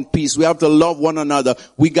walk in peace. We have to love one another.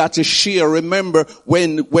 We got to share. Remember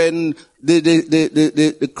when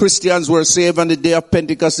the Christians were saved on the day of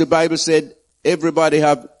Pentecost, the Bible said everybody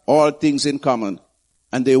have all things in common.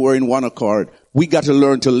 And they were in one accord. We got to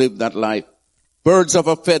learn to live that life. Birds of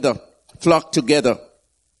a feather flock together.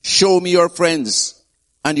 Show me your friends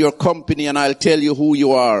and your company and I'll tell you who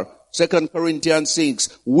you are. 2 Corinthians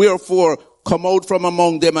 6. Wherefore come out from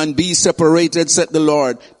among them and be separated, said the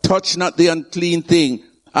Lord. Touch not the unclean thing.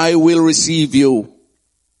 I will receive you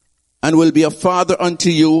and will be a father unto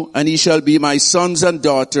you, and ye shall be my sons and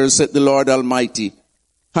daughters, said the Lord Almighty.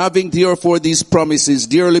 Having therefore these promises,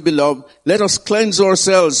 dearly beloved, let us cleanse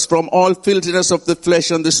ourselves from all filthiness of the flesh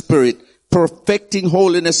and the spirit, perfecting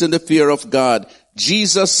holiness in the fear of God.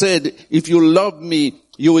 Jesus said, if you love me,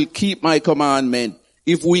 you will keep my commandment.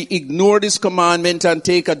 If we ignore this commandment and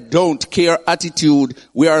take a don't care attitude,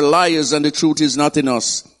 we are liars and the truth is not in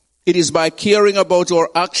us. It is by caring about our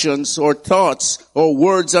actions, our thoughts, our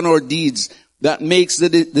words and our deeds that makes the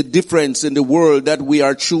difference in the world that we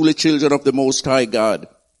are truly children of the Most High God.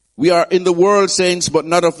 We are in the world, saints, but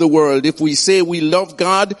not of the world. If we say we love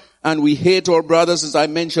God and we hate our brothers, as I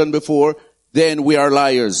mentioned before, then we are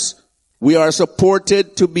liars. We are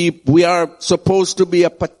supposed to be a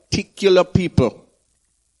particular people.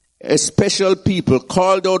 A special people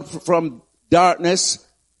called out from darkness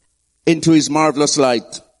into his marvelous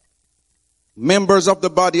light. Members of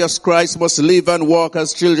the body of Christ must live and walk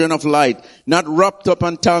as children of light, not wrapped up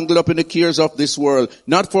and tangled up in the cares of this world,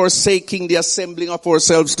 not forsaking the assembling of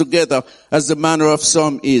ourselves together as the manner of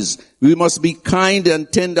some is. We must be kind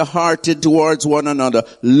and tender-hearted towards one another,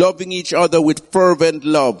 loving each other with fervent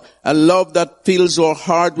love, a love that fills our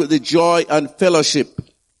heart with the joy and fellowship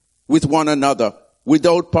with one another,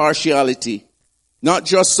 without partiality. Not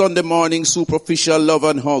just Sunday morning superficial love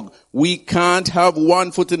and hug. We can't have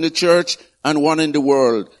one foot in the church and one in the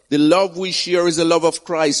world. The love we share is the love of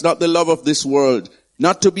Christ, not the love of this world.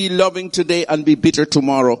 Not to be loving today and be bitter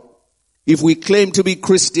tomorrow. If we claim to be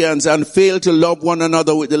Christians and fail to love one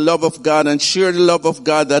another with the love of God and share the love of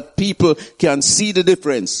God that people can see the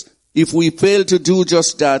difference, if we fail to do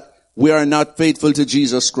just that, we are not faithful to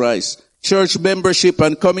Jesus Christ. Church membership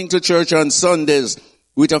and coming to church on Sundays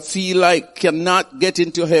with a feel like cannot get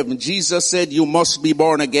into heaven. Jesus said you must be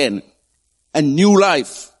born again. A new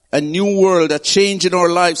life, a new world, a change in our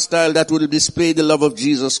lifestyle that will display the love of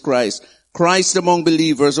Jesus Christ. Christ among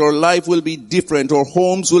believers, our life will be different, our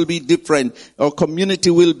homes will be different, our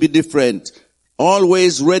community will be different.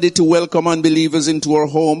 Always ready to welcome unbelievers into our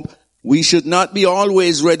home. We should not be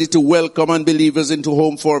always ready to welcome unbelievers into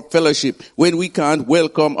home for fellowship when we can't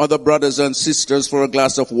welcome other brothers and sisters for a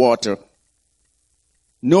glass of water.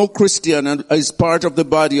 No Christian is part of the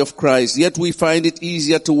body of Christ, yet we find it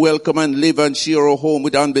easier to welcome and live and share our home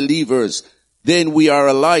with unbelievers. Then we are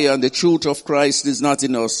a liar and the truth of Christ is not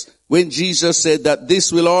in us. When Jesus said that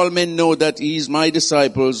this will all men know that he is my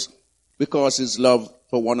disciples because his love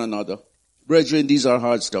for one another. Brethren, these are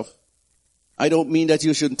hard stuff. I don't mean that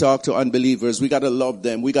you shouldn't talk to unbelievers. We got to love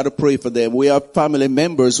them. We got to pray for them. We have family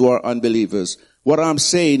members who are unbelievers. What I'm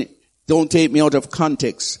saying, don't take me out of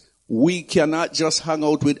context. We cannot just hang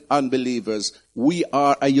out with unbelievers. We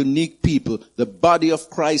are a unique people. The body of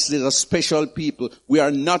Christ is a special people. We are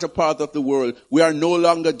not a part of the world. We are no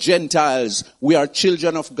longer Gentiles. We are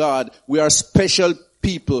children of God. We are special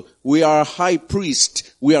people. We are high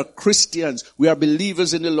priest. We are Christians. We are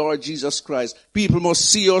believers in the Lord Jesus Christ. People must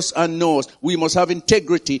see us and know us. We must have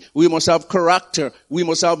integrity. We must have character. We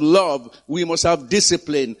must have love. We must have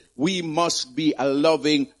discipline. We must be a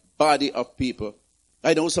loving body of people.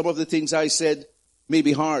 I know some of the things I said may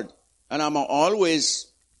be hard, and I'm always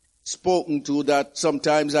spoken to that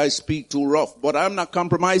sometimes I speak too rough, but I'm not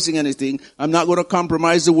compromising anything. I'm not going to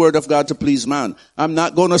compromise the word of God to please man. I'm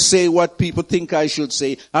not going to say what people think I should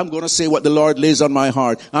say. I'm going to say what the Lord lays on my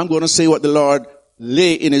heart. I'm going to say what the Lord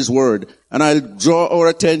lay in his word. And I'll draw our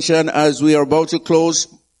attention as we are about to close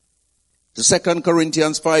to 2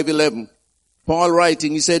 Corinthians 5:11. Paul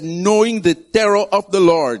writing, he said, knowing the terror of the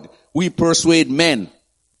Lord, we persuade men,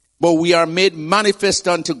 but we are made manifest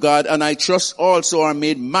unto God, and I trust also are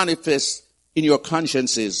made manifest in your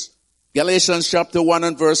consciences. Galatians chapter 1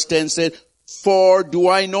 and verse 10 said, for do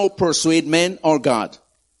I now persuade men or God?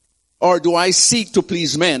 Or do I seek to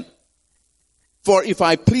please men? For if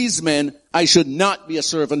I please men, I should not be a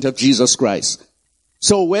servant of Jesus Christ.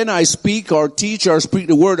 So when I speak or teach or speak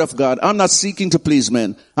the word of God, I'm not seeking to please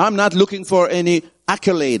men. I'm not looking for any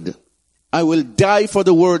accolade. I will die for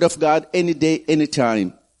the word of God any day, any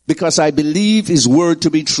time, because I believe his word to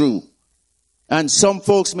be true. And some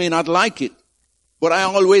folks may not like it, but I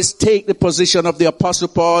always take the position of the Apostle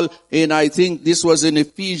Paul in, I think this was in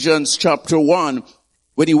Ephesians chapter 1,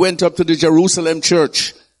 when he went up to the Jerusalem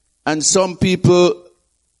church, and some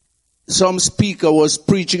speaker was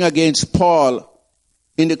preaching against Paul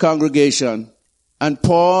in the congregation, and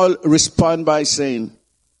Paul responded by saying,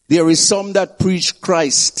 there is some that preach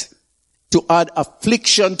Christ to add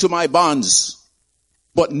affliction to my bonds.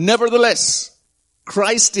 But nevertheless,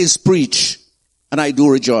 Christ is preached, and I do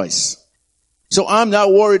rejoice. So I'm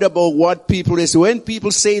not worried about what people say. When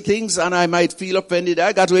people say things and I might feel offended,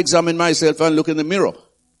 I got to examine myself and look in the mirror.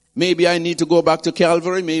 Maybe I need to go back to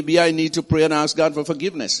Calvary. Maybe I need to pray and ask God for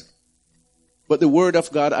forgiveness. But the word of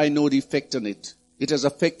God, I know the effect on it. It has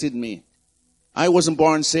affected me. I wasn't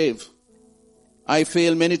born saved. I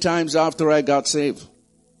failed many times after I got saved.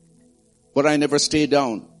 But I never stayed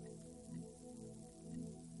down.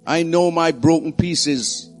 I know my broken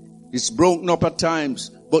pieces. It's broken up at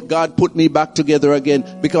times. But God put me back together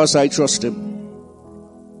again because I trust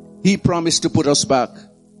him. He promised to put us back.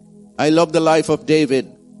 I love the life of David,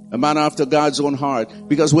 a man after God's own heart.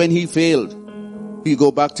 Because when he failed, he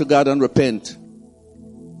go back to God and repent.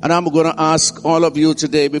 And I'm going to ask all of you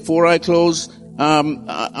today, before I close,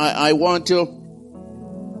 I want to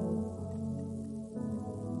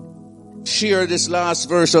share this last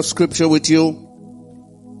verse of scripture with you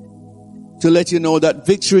to let you know that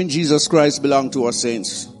victory in Jesus Christ belongs to our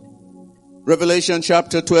saints. Revelation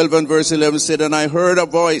chapter 12 and verse 11 said, and I heard a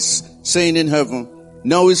voice saying in heaven,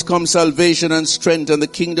 now is come salvation and strength and the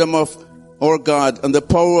kingdom of our God and the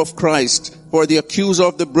power of Christ, for the accuser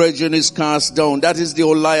of the brethren is cast down. That is the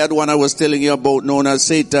Goliath one I was telling you about, known as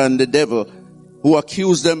Satan, the devil, who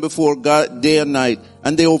accused them before God day and night.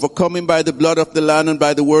 And they overcome him by the blood of the Lamb and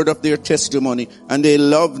by the word of their testimony. And they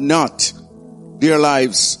love not their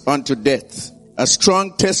lives unto death. A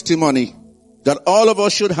strong testimony that all of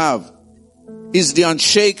us should have is the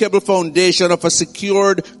unshakable foundation of a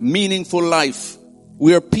secured, meaningful life,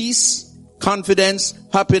 where peace, confidence,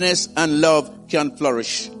 happiness, and love can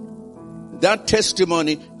flourish. That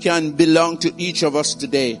testimony can belong to each of us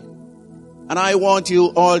today. And I want you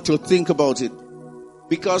all to think about it.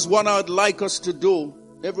 Because what I would like us to do,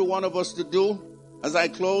 every one of us to do, as I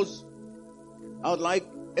close, I would like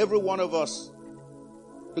every one of us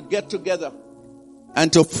to get together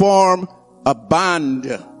and to form a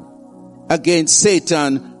band against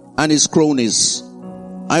Satan and his cronies.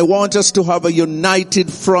 I want us to have a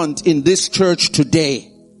united front in this church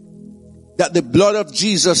today, that the blood of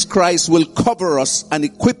Jesus Christ will cover us and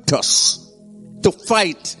equip us to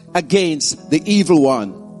fight against the evil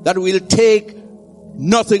one, that we'll take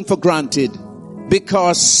nothing for granted,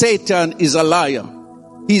 because Satan is a liar.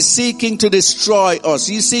 He's seeking to destroy us.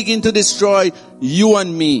 He's seeking to destroy you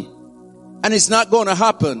and me. And it's not going to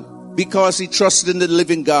happen because he trusts in the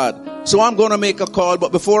living God. So I'm going to make a call,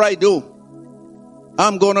 but before I do,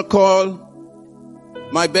 I'm going to call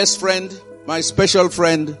my best friend, my special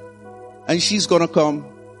friend, and she's going to come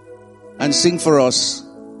and sing for us.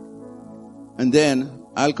 And then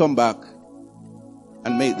I'll come back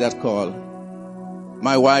and make that call.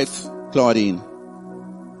 My wife, Claudine.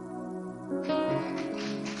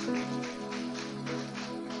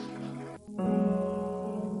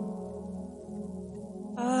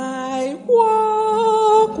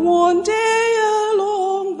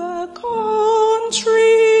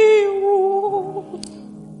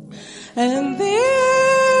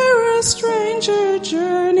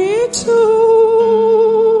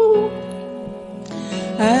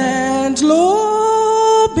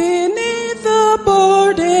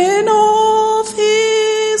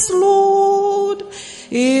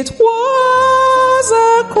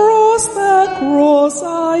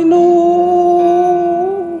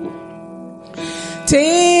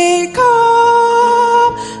 Take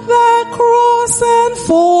up the cross and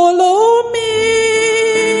follow me.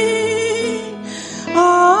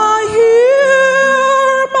 I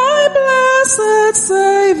hear my blessed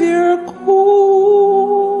Savior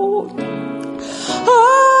call.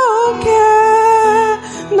 How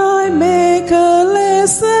can I make a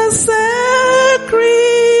lesser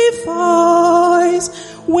sacrifice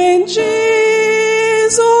when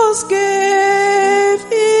Jesus gave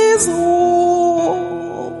his all?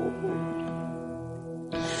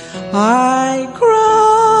 I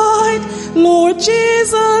cried, Lord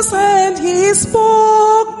Jesus, and he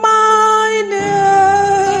spoke my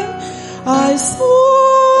name. I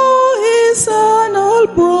saw his eternal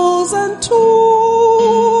bruise and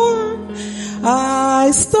torn.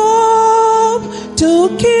 I stopped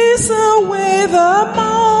to kiss away the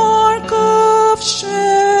mark of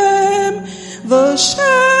shame, the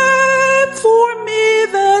shame for me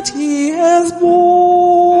that he has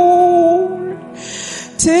borne.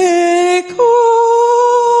 Take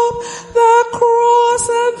up the cross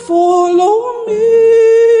and follow me.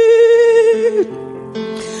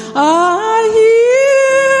 I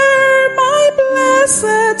hear my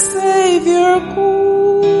blessed Savior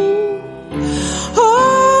call.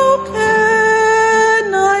 How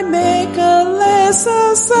can I make a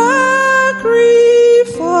lesser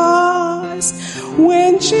sacrifice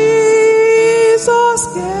when Jesus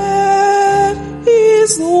gave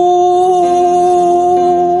his all?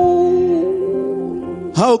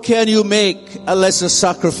 How can you make a lesser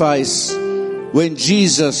sacrifice when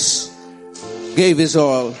Jesus gave his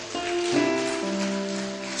all?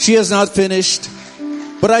 She has not finished,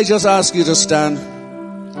 but I just ask you to stand.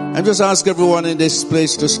 I just ask everyone in this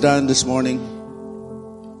place to stand this morning.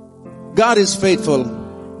 God is faithful.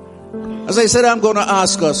 As I said, I'm going to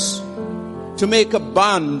ask us to make a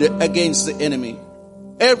bond against the enemy.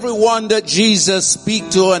 Everyone that Jesus speak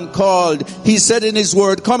to and called, he said in his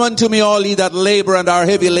word, come unto me all ye that labor and are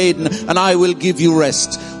heavy laden, and I will give you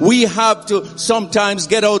rest. We have to sometimes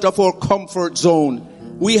get out of our comfort zone.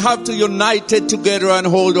 We have to unite it together and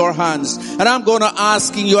hold our hands. And I'm going to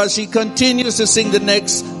asking you as she continues to sing the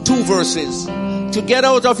next two verses, to get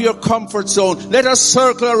out of your comfort zone. Let us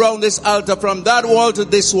circle around this altar from that wall to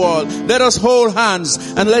this wall. Let us hold hands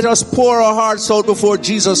and let us pour our hearts out before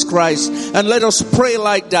Jesus Christ. And let us pray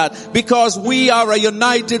like that, because we are a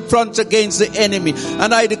united front against the enemy.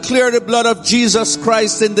 And I declare the blood of Jesus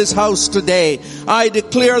Christ in this house today. I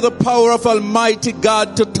declare the power of Almighty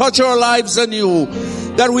God to touch our lives anew,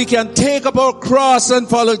 that we can take up our cross and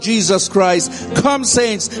follow Jesus Christ. Come,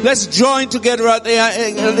 saints, let's join together at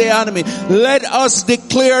the enemy. Let us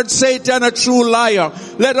declare Satan a true liar.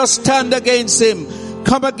 Let us stand against him.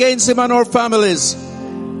 Come against him and our families.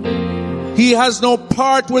 He has no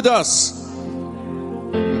part with us.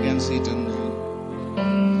 Against Satan.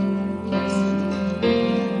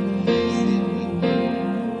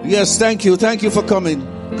 Yes, thank you. Thank you for coming.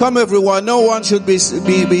 Come everyone, no one should be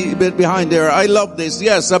behind there. I love this.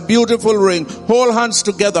 Yes, a beautiful ring. Hold hands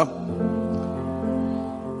together.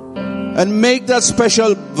 And make that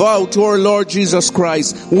special vow to our Lord Jesus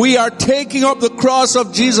Christ. We are taking up the cross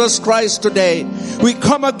of Jesus Christ today. We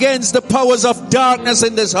come against the powers of darkness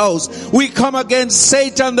in this house. We come against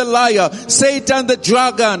Satan the liar, Satan the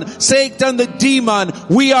dragon, Satan the demon.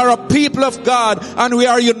 We are a people of God and we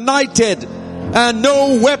are united. And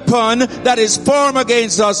no weapon that is formed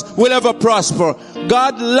against us will ever prosper.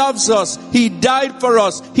 God loves us. He died for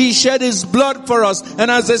us. He shed his blood for us. And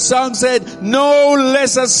as the song said, no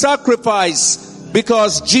lesser sacrifice,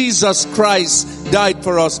 because Jesus Christ died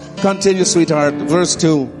for us. Continue, sweetheart. Verse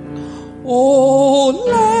 2. Oh,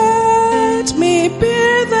 let me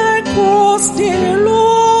bear the cross, dear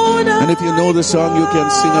Lord. And if you know the song, you can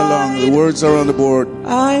sing along. The words are on the board.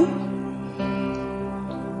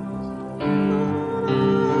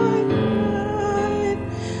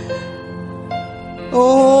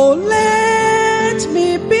 Oh, let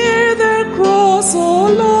me bear the cross, oh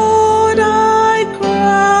Lord, I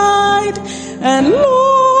cried, and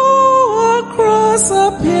lo, a cross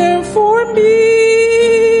appeared for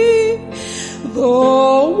me. The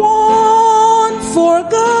one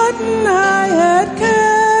forgotten I had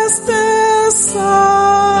cast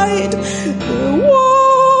aside, the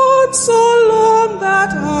one so long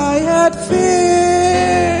that I had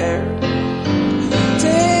feared.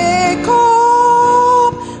 Take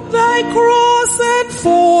up thy cross and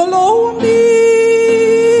follow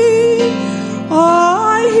me.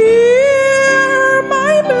 I hear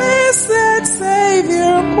my blessed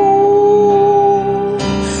Savior call.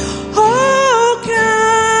 How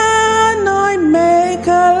can I make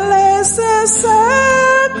a lesser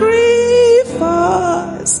sacrifice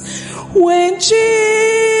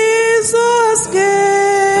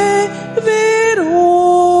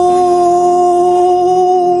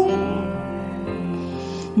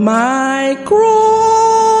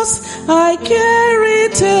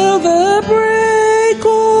till the break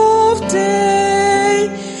of day.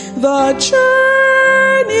 The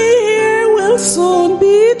journey here will soon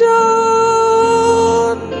be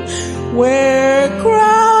done, where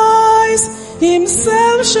Christ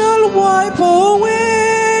himself shall wipe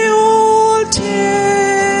away all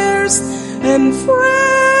tears, and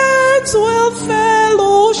friends will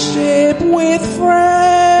fellowship with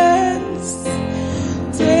friends.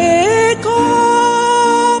 Take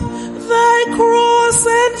up thy cross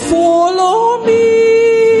and follow me.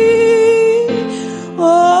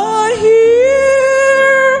 I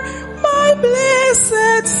hear my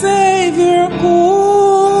blessed Savior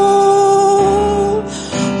call.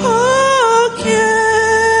 How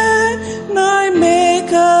can I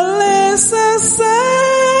make a lesser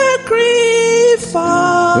sacrifice?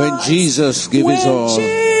 When Jesus gave his all.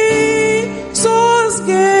 Jesus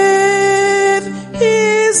gave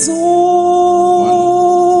his all.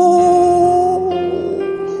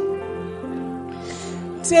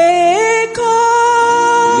 Take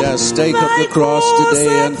up, yes, take up the cross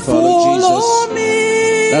today and follow Jesus.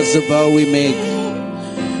 That's the vow we make.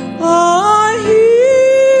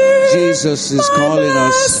 Jesus is calling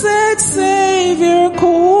us. Savior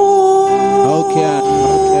call.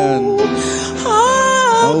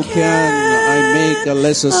 How can I make a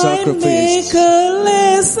lesser sacrifice? Make a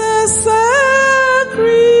lesser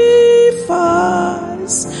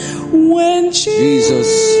sacrifice when Jesus,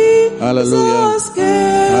 hallelujah,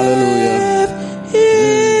 hallelujah,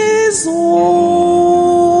 his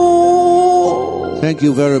all. Thank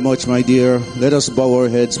you very much, my dear. Let us bow our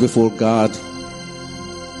heads before God.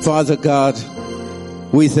 Father God,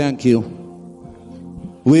 we thank you.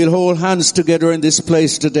 We'll hold hands together in this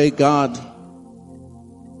place today, God,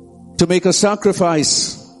 to make a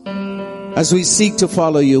sacrifice as we seek to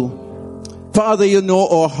follow you. Father, you know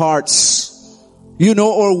our hearts. You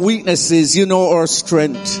know our weaknesses. You know our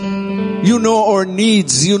strength. You know our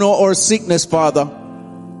needs. You know our sickness, Father.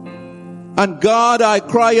 And God, I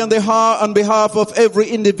cry on behalf of every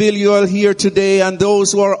individual here today and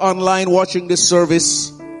those who are online watching this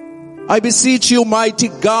service. I beseech you, mighty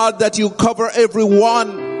God, that you cover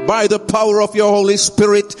everyone by the power of your Holy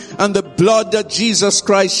Spirit and the blood that Jesus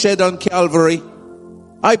Christ shed on Calvary.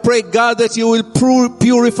 I pray, God, that you will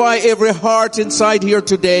purify every heart inside here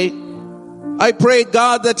today. I pray,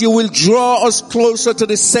 God, that you will draw us closer to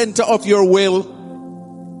the center of your will.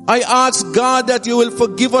 I ask, God, that you will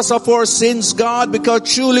forgive us of our sins, God, because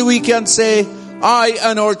truly we can say, I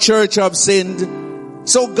and our church have sinned.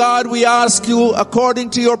 So God, we ask you, according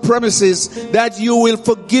to your promises, that you will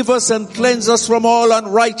forgive us and cleanse us from all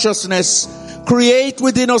unrighteousness. Create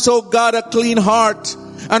within us, O God, a clean heart,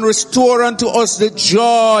 and restore unto us the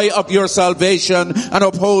joy of your salvation, and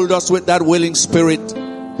uphold us with that willing spirit.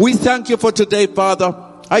 We thank you for today, Father.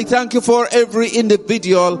 I thank you for every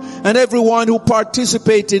individual and everyone who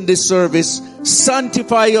participates in this service.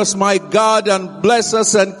 Sanctify us, my God, and bless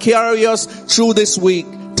us and carry us through this week.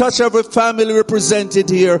 Touch every family represented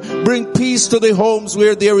here. Bring peace to the homes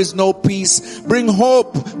where there is no peace. Bring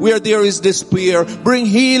hope where there is despair. Bring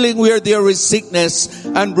healing where there is sickness.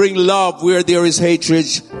 And bring love where there is hatred.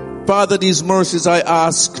 Father, these mercies I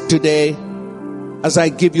ask today as I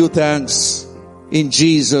give you thanks in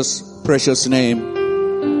Jesus' precious name.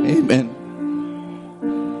 Amen.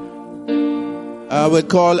 I will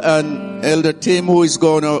call on Elder Tim, who is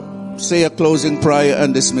going to say a closing prayer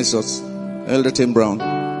and dismiss us. Elder Tim Brown.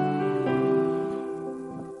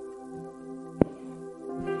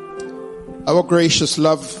 Our gracious,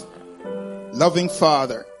 loving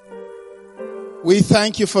Father, we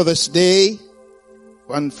thank you for this day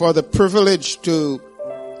and for the privilege to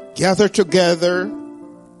gather together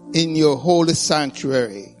in your holy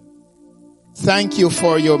sanctuary. Thank you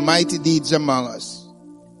for your mighty deeds among us.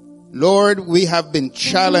 Lord, we have been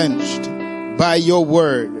challenged by your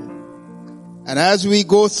word. And as we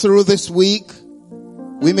go through this week,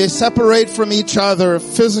 we may separate from each other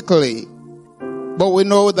physically, but we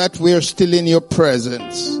know that we are still in your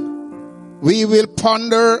presence. We will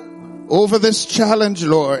ponder over this challenge,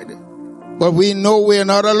 Lord, but we know we are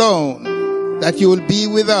not alone, that you will be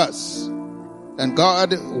with us. And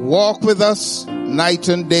God, walk with us night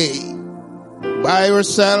and day, by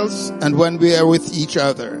ourselves and when we are with each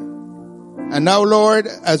other. And now, Lord,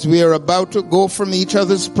 as we are about to go from each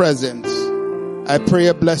other's presence, I pray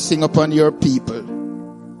a blessing upon your people.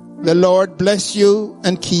 The Lord bless you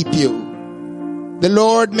and keep you. The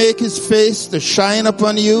Lord make his face to shine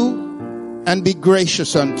upon you and be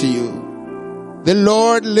gracious unto you. The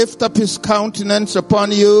Lord lift up his countenance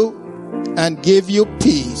upon you and give you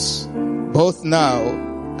peace, both now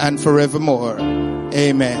and forevermore.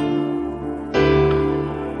 Amen.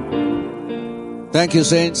 Thank you,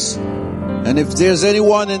 saints. And if there's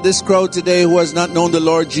anyone in this crowd today who has not known the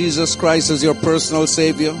Lord Jesus Christ as your personal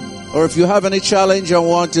Savior, or if you have any challenge and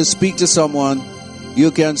want to speak to someone,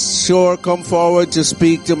 you can sure come forward to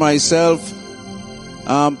speak to myself,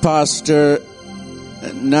 Pastor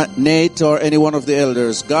Nate, or any one of the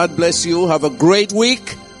elders. God bless you. Have a great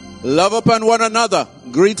week. Love upon one another.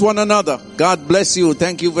 Greet one another. God bless you.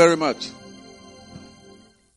 Thank you very much.